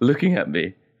looking at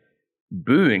me,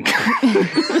 booing,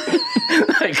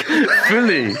 like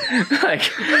fully,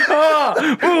 like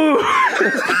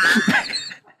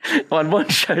and one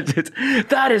shouted,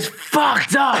 "That is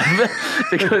fucked up,"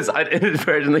 because I'd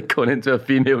inadvertently gone into a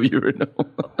female urinal.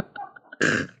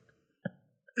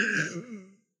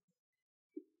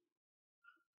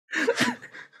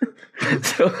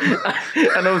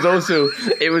 And I was also,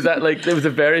 it was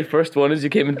the very first one as you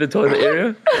came into the toilet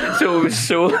area, so it was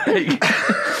so like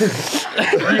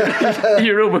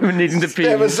you're a woman needing to pee.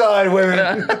 Step aside, women.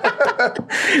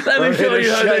 Let me show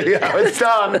you how it's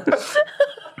done.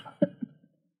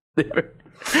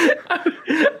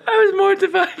 I was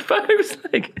mortified, but I was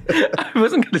like, I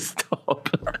wasn't going to stop.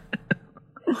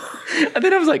 And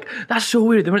then I was like, that's so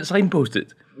weird, they weren't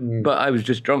signposted. But I was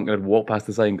just drunk and I'd walk past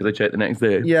the sign because I checked the next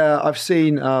day. Yeah, I've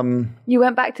seen... You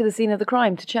went back to the scene of the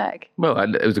crime to check? Well, I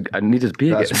needed to pee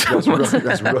again.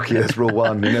 That's rookie, that's rule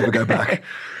one, you never go back.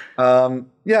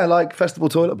 Yeah, like festival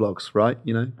toilet blogs, right?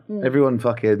 You know, everyone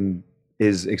fucking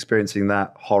is experiencing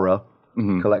that horror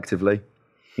collectively,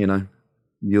 you know.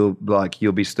 You'll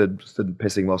be stood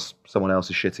pissing whilst someone else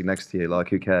is shitting next to you. Like,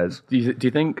 who cares? Do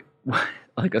you think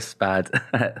like a spad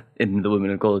in the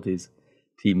Women Equalities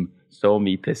team saw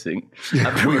me pissing?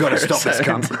 We've got to stop this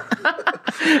cunt.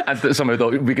 And somehow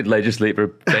thought we could legislate for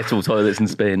betal toilets in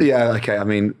Spain. Yeah, okay. I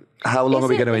mean, how long are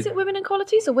we going to? Is it Women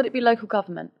Equalities or would it be local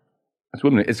government? It's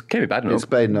women. It can't be bad enough. In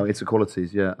Spain, no, it's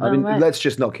equalities. Yeah, I mean, let's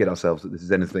just not kid ourselves that this is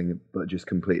anything but just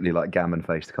completely like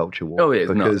gammon-faced culture war. Oh,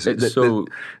 it's not. It's so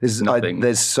nothing.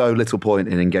 There's so little point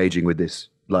in engaging with this.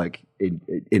 Like in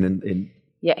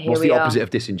Yeah, here what's we the are. opposite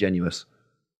of disingenuous?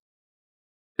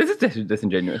 This is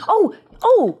disingenuous. Oh,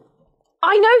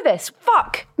 I know this.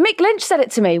 Fuck. Mick Lynch said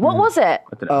it to me. What was it?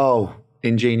 Oh,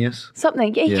 ingenious.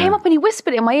 Something. He came up and he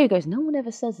whispered it in my ear. He goes, no one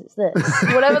ever says it's this.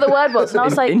 Whatever the word was. And I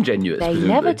was like, ingenuous, they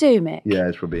presumably. never do, Mick. Yeah,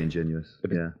 it's probably ingenuous.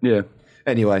 Yeah.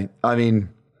 Anyway, I mean,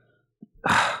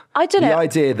 I don't know. The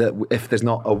idea that if there's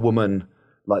not a woman,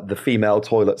 like the female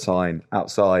toilet sign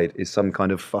outside is some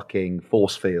kind of fucking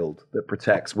force field that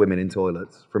protects women in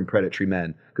toilets from predatory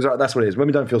men. Because that's what it is.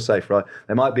 Women don't feel safe, right?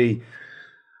 There might be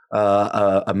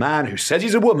a man who says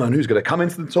he's a woman who's going to come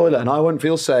into the toilet and I won't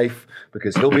feel safe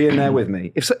because he'll be in there with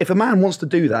me. If a man wants to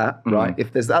do that, right,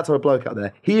 if there's that type of bloke out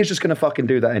there, he is just going to fucking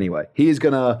do that anyway. He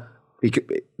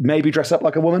could maybe dress up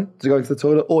like a woman to go into the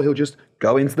toilet, or he'll just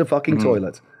go into the fucking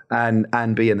toilet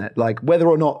and be in there. Like, whether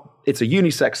or not it's a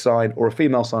unisex sign or a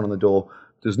female sign on the door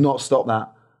does not stop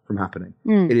that from happening.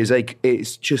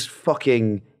 It's just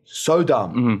fucking so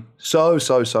dumb. So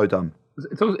dumb.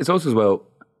 It's also as well,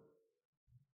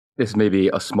 this is maybe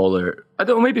a smaller, I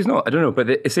don't know, maybe it's not, I don't know,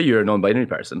 but say you're a non-binary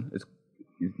person, it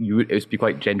would be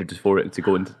quite gender dysphoric to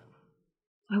go into.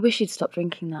 I wish you'd stop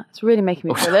drinking that. It's really making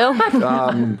me feel ill.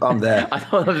 I'm there. I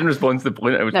thought I was in response to the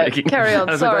point I was making. Carry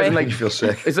on, sorry. Doesn't make you feel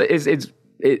sick.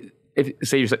 If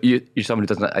say you're someone who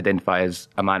doesn't identify as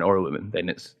a man or a woman, then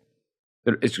it's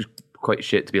just quite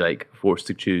shit to be like forced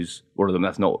to choose one of them.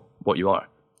 That's not what you are.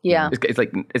 Yeah.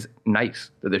 It's nice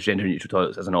that there's gender neutral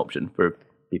toilets as an option for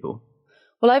people.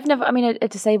 Well, a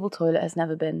disabled toilet has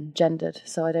never been gendered,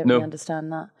 so I don't really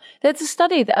understand that. There's a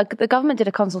study that the government did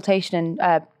a consultation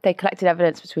and they collected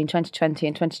evidence between 2020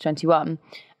 and 2021.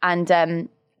 And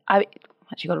I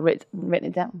actually got it written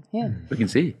it down. Yeah. We can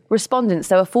see. Respondents,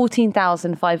 there were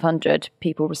 14,500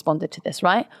 people responded to this,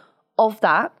 right? Of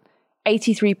that,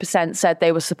 83% said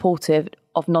they were supportive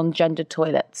of non-gendered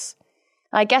toilets.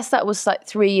 I guess that was like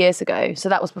 3 years ago, so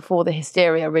that was before the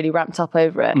hysteria really ramped up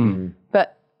over it.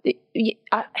 But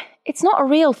it's not a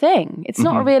real thing. It's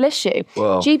not a real issue.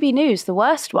 Well- GB News, the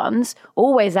worst ones,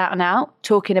 always out and out,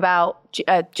 talking about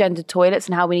gendered toilets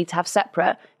and how we need to have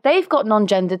separate. They've got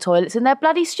non-gendered toilets in their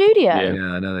bloody studio.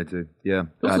 Yeah, I know they do. Yeah,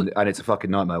 and it's a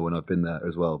fucking nightmare when I've been there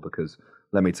as well, because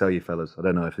let me tell you, fellas, I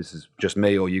don't know if this is just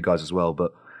me or you guys as well,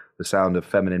 but the sound of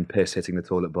feminine piss hitting the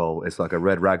toilet bowl is like a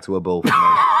red rag to a bull for me.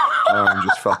 I'm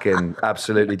just fucking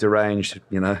absolutely deranged.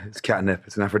 You know, it's catnip.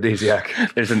 It's an aphrodisiac.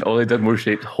 There's an Ollie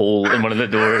Dunmore-shaped hole in one of the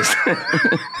doors.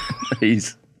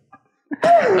 He's...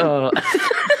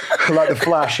 Like the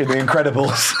Flash in The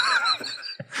Incredibles.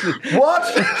 What?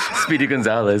 Speedy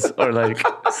Gonzalez, or like...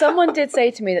 Someone did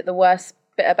say to me that the worst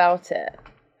bit about it,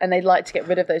 and they'd like to get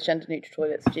rid of those gender-neutral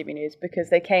toilets at GB News, because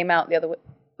they came out the other way,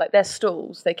 like their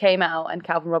stalls, they came out and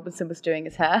Calvin Robinson was doing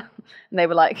his hair, and they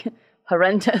were like,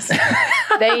 horrendous.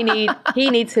 He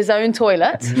needs his own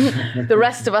toilet. The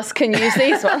rest of us can use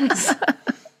these ones.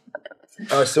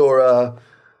 I saw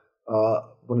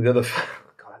one of the other...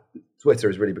 God, Twitter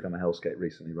has really become a hellscape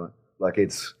recently, right? Like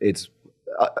it's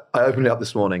I opened it up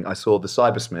this morning. I saw the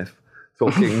Cybersmith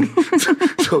talking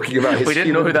about his... We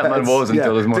didn't know who that man was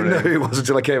until this morning. Didn't know who he was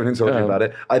until I came in and talking about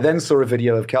it. I then saw a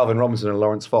video of Calvin Robinson and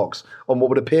Lawrence Fox on what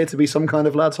would appear to be some kind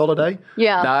of lad's holiday.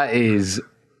 Yeah. That is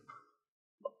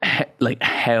like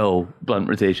hell blunt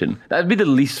rotation. That'd be the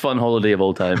least fun holiday of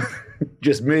all time.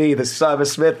 Just me, the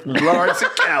Cybersmith, Lawrence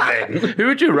and Calvin. Who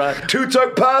would you rather?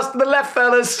 Two-toke pass to the left,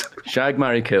 fellas. Shag,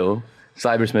 marry, kill.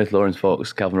 Cybersmith, Lawrence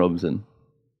Fox, Calvin Robinson.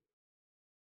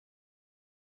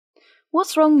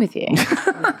 What's wrong with you?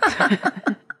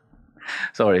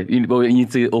 Sorry, you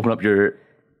need to open up your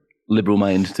liberal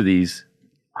mind to the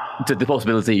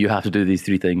possibility you have to do these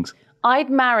three things. I'd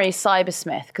marry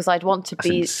Cybersmith because I'd want to That's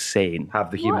be... insane.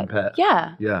 Have the human pet.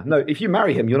 Yeah. Yeah. No, if you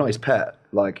marry him, you're not his pet.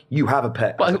 Like, you have a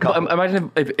pet. But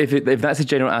imagine if that's his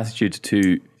general attitude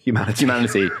to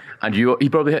humanity and he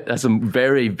probably has some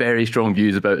very, very strong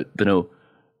views about,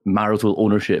 marital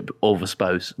ownership of a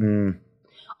spouse.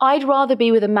 I'd rather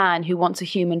be with a man who wants a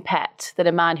human pet than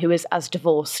a man who is as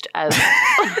divorced as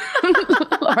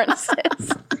Lawrence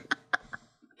is.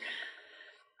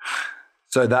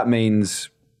 So that means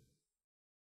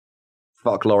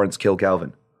fuck Lawrence, kill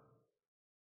Calvin.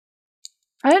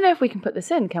 I don't know if we can put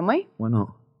this in, can we? Why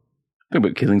not? Think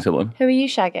about killing someone. Who are you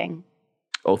shagging?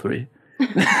 All three.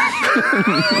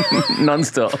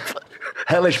 Non-stop.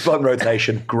 Hellish blunt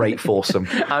rotation, great foursome.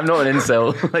 I'm not an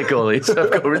incel like Ollie, so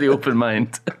I've got a really open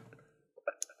mind.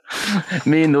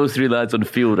 Me and those three lads on the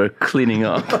field are cleaning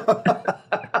up.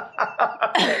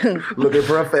 Looking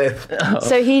for a fifth.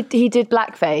 So he did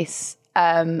blackface,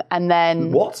 and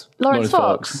then... What? Lawrence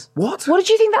Fox. What? What did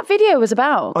you think that video was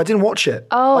about? I didn't watch it.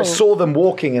 Oh. I saw them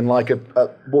walking in like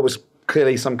what was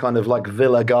clearly some kind of like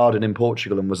villa garden in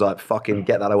Portugal and was like, fucking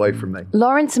get that away from me.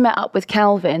 Lawrence met up with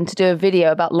Calvin to do a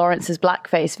video about Lawrence's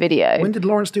blackface video. When did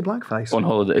Lawrence do blackface? On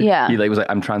holiday. Yeah. He was like,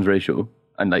 I'm transracial,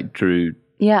 and like drew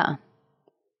Yeah.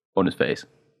 on his face.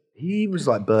 He was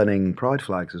like burning pride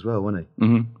flags as well, wasn't he?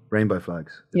 Mm-hmm. Rainbow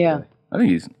flags. Yeah. I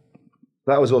think he's...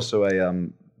 That was also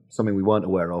something we weren't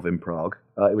aware of in Prague.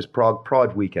 It was Prague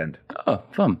Pride weekend. Oh,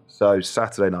 fun. So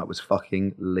Saturday night was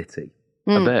fucking litty.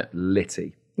 I bet.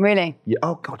 Litty. Really? Yeah.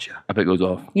 Oh, God, yeah. I bet it goes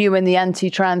off. You and the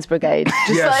anti-trans brigade.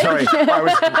 Sorry. When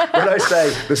I say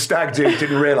the stag do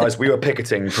didn't realise we were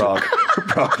picketing Prague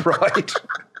Pride.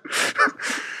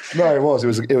 No, it was.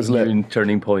 It was lit. Even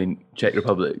Turning Point, Czech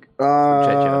Republic.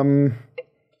 I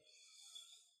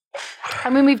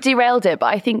mean, we've derailed it,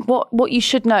 but I think what you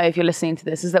should know if you're listening to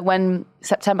this is that when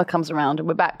September comes around and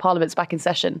we're back, Parliament's back in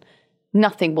session,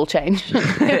 nothing will change.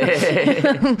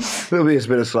 There'll be a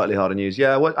bit of slightly harder news.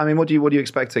 Yeah. What are you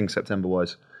expecting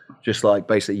September-wise? Just like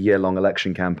basically year-long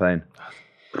election campaign.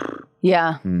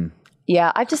 Yeah.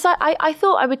 Yeah. I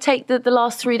thought I would take the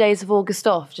last 3 days of August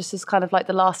off, just as kind of like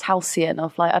the last halcyon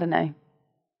of like, I don't know.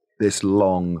 This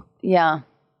long, Yeah.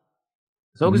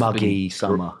 muggy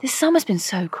summer. This summer's been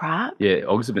so crap. Yeah,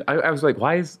 August has been... I was like,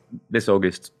 why is this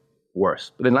August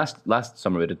worse? But then last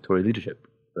summer we had a Tory leadership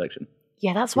election.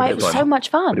 Yeah, that's why it was so much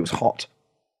fun. But it was hot.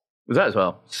 Was that as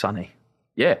well? Sunny.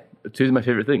 Yeah, two of my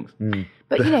favourite things.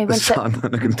 But you know, The sun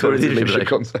and a Conservative leadership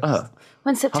contest.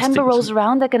 when September rolls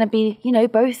around, they're going to be,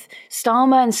 both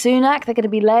Starmer and Sunak, they're going to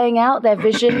be laying out their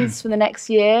visions for the next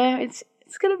year. It's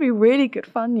going to be really good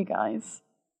fun, you guys.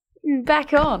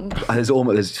 Back on. And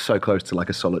there's so close to like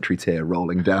a solitary tear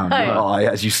rolling down your eye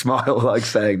as you smile, like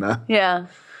saying that. Yeah.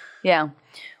 Yeah.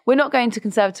 We're not going to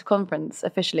Conservative Conference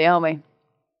officially, are we?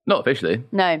 Not officially.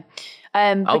 No.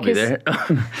 I'll be there,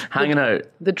 hanging out.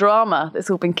 The drama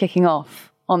that's all been kicking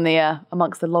off on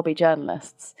amongst the lobby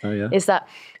journalists is that,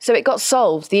 so it got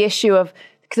solved, the issue of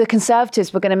the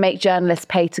Conservatives were going to make journalists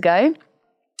pay to go.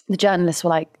 the journalists were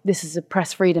like, this is a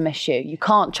press freedom issue. You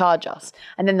can't charge us.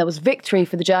 And then there was victory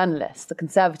for the journalists. The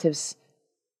Conservatives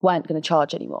weren't going to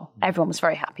charge anymore. Everyone was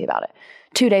very happy about it.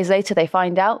 2 days later, they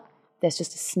find out there's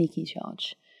just a sneaky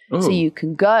charge. Ooh. So you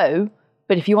can go,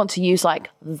 but if you want to use like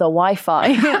the Wi-Fi,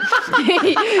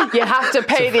 you have to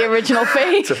pay the original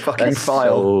fee. It's a fucking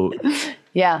file.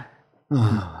 Yeah.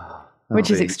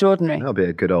 Which is extraordinary. That'll be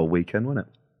a good old weekend, won't it?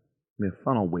 It'll be a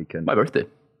fun old weekend. My birthday.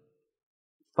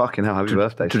 Fucking hell, happy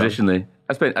birthday. Traditionally.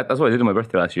 That's what I did on my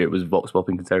birthday last year. It was vox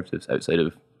popping Conservatives outside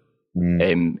of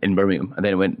in Birmingham. And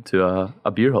then I went to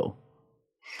a beer hall.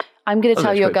 I'm going to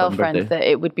tell your quite a fun girlfriend birthday. that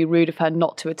it would be rude of her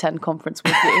not to attend conference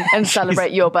with you and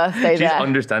celebrate your birthday She's there.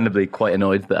 understandably quite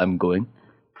annoyed that I'm going.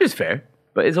 Which is fair.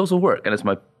 But it's also work. And it's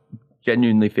my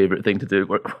genuinely favourite thing to do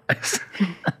work-wise.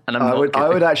 And I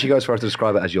would actually go as far as to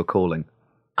describe it as your calling.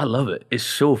 I love it. It's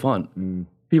so fun.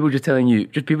 People just telling you,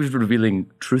 people just revealing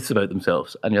truths about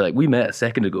themselves. And you're like, we met a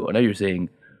second ago, and now you're saying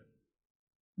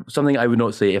something I would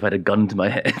not say if I had a gun to my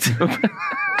head.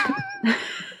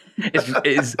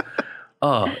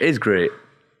 It's great.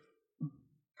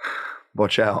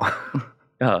 Watch out.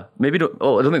 Maybe don't.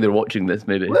 Oh, I don't think they're watching this.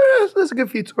 Maybe there's a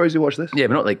good few Tories who watch this. Yeah,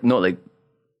 but not like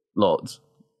lots.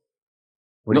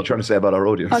 What are you trying to say about our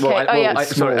audience?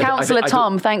 Okay, Councillor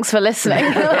Tom, thanks for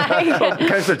listening.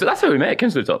 Councillor, that's how we met,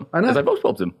 Councillor Tom. I know. Because I both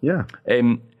popped him. Yeah.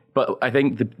 But I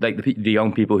think the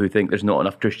young people who think there's not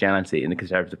enough Christianity in the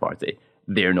Conservative Party,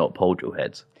 they're not Paul Joe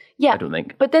heads. Yeah, I don't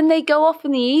think. But then they go off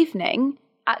in the evening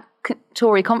at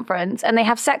Tory conference and they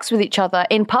have sex with each other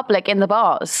in public in the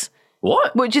bars.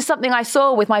 What? Which is something I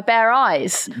saw with my bare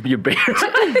eyes. Your bare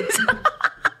eyes?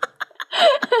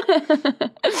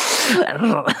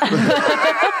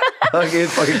 fucking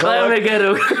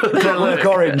Clockwork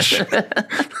Orange.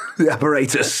 The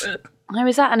apparatus. I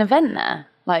was at an event there.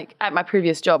 Like, at my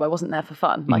previous job, I wasn't there for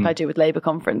fun, like I do with Labour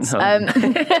conference. No,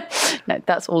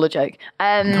 that's all a joke.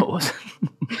 No, it wasn't.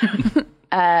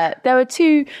 There were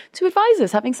two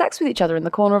advisors having sex with each other in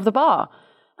the corner of the bar.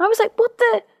 And I was like, what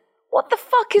the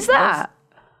fuck is that?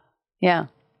 Yeah.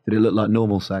 Did it look like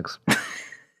normal sex?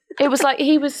 It was like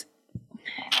she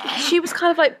was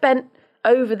kind of like bent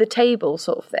over the table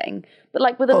sort of thing. But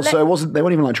like with a leg. So they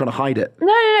weren't even like trying to hide it.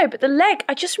 No, but the leg,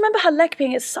 I just remember her leg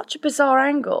being at such a bizarre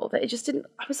angle that it just didn't,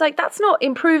 I was like, that's not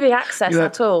improving access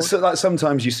at all. So like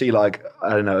sometimes you see like,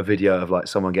 I don't know, a video of like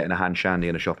someone getting a hand shandy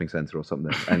in a shopping centre or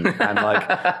something. And like,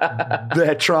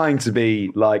 they're trying to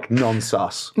be like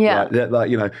non-sus. Yeah. Like,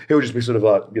 you know, he'll just be sort of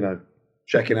like, you know,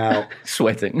 checking out.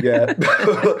 Sweating. Yeah.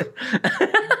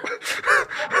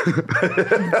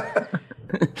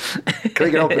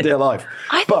 Clinging on for dear life.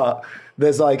 But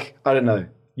there's like, I don't know,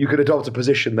 you could adopt a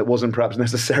position that wasn't perhaps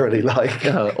necessarily like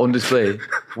on display.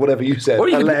 Whatever you said,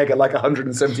 a leg at like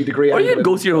 170 degree Or angle. you could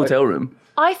go to your hotel room.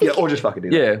 I think or just fucking do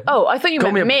that. Yeah. Oh, I thought you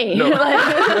meant me. No.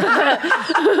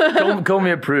 Call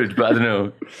me a prude, but I don't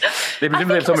know. They I presumably think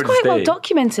have it was somewhere to quite well stay.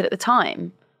 documented at the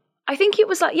time. I think it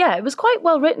was like, yeah, it was quite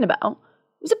well written about.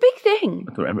 It was a big thing.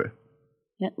 I don't remember.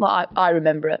 Yeah, well, I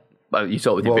remember it. Well, you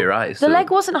saw it with your bare eyes. The so. leg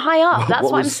wasn't high up. That's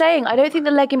what I'm was- saying. I don't think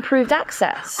the leg improved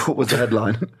access. What was the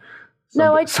headline?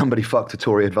 Somebody fucked a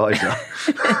Tory advisor.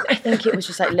 I think it was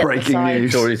just like Breaking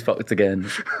news. Tories fucked again.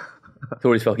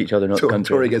 Tories fuck each other, not the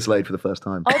country. Tory gets laid for the first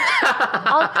time.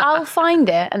 I'll find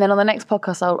it, and then on the next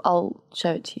podcast, I'll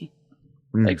show it to you.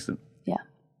 Excellent. Yeah.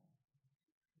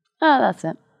 Oh, that's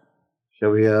it.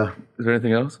 Shall we? Is there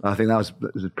anything else? I think that was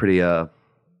a pretty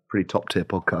top tier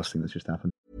podcasting that's just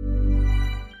happened.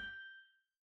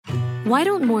 Why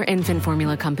don't more infant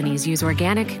formula companies use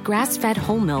organic, grass-fed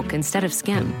whole milk instead of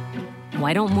skim?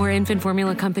 Why don't more infant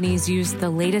formula companies use the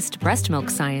latest breast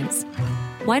milk science?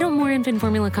 Why don't more infant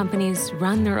formula companies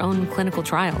run their own clinical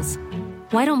trials?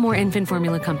 Why don't more infant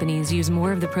formula companies use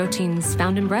more of the proteins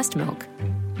found in breast milk?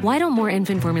 Why don't more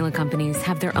infant formula companies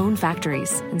have their own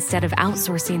factories instead of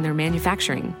outsourcing their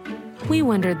manufacturing? We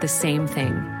wondered the same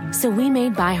thing. So we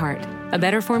made ByHeart, a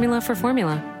better formula for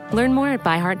formula. Learn more at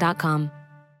byheart.com.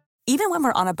 Even when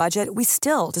we're on a budget, we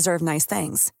still deserve nice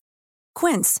things.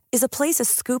 Quince is a place to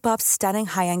scoop up stunning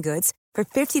high-end goods for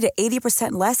 50 to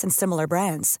 80% less than similar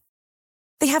brands.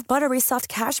 They have buttery soft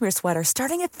cashmere sweaters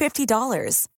starting at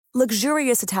 $50,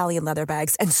 luxurious Italian leather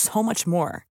bags, and so much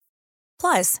more.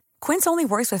 Plus, Quince only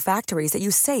works with factories that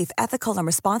use safe, ethical, and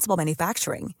responsible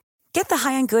manufacturing. Get the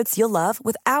high-end goods you'll love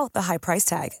without the high price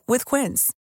tag with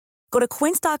Quince. Go to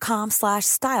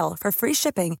quince.com/style for free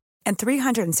shipping and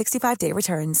 365-day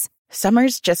returns.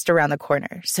 Summer's just around the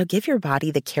corner, so give your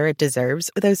body the care it deserves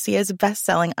with Osea's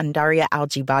best-selling Undaria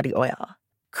Algae Body Oil.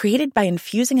 Created by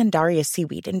infusing Undaria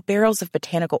seaweed in barrels of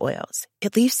botanical oils,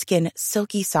 it leaves skin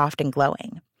silky soft and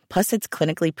glowing. Plus, it's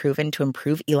clinically proven to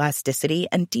improve elasticity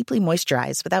and deeply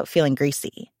moisturize without feeling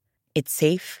greasy. It's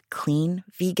safe, clean,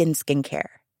 vegan skincare.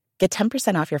 Get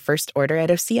 10% off your first order at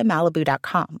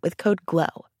OseaMalibu.com with code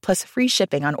GLOW, plus free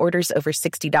shipping on orders over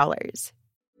 $60.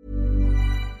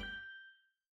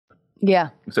 Yeah.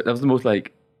 So that was the most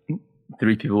like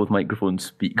 3 people with microphones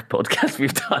speak podcast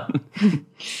we've done.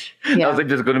 I was like,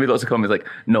 there's going to be lots of comments like,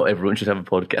 not everyone should have a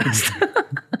podcast.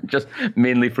 Just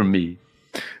mainly from me.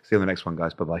 See you on the next one,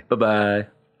 guys. Bye-bye. Bye-bye.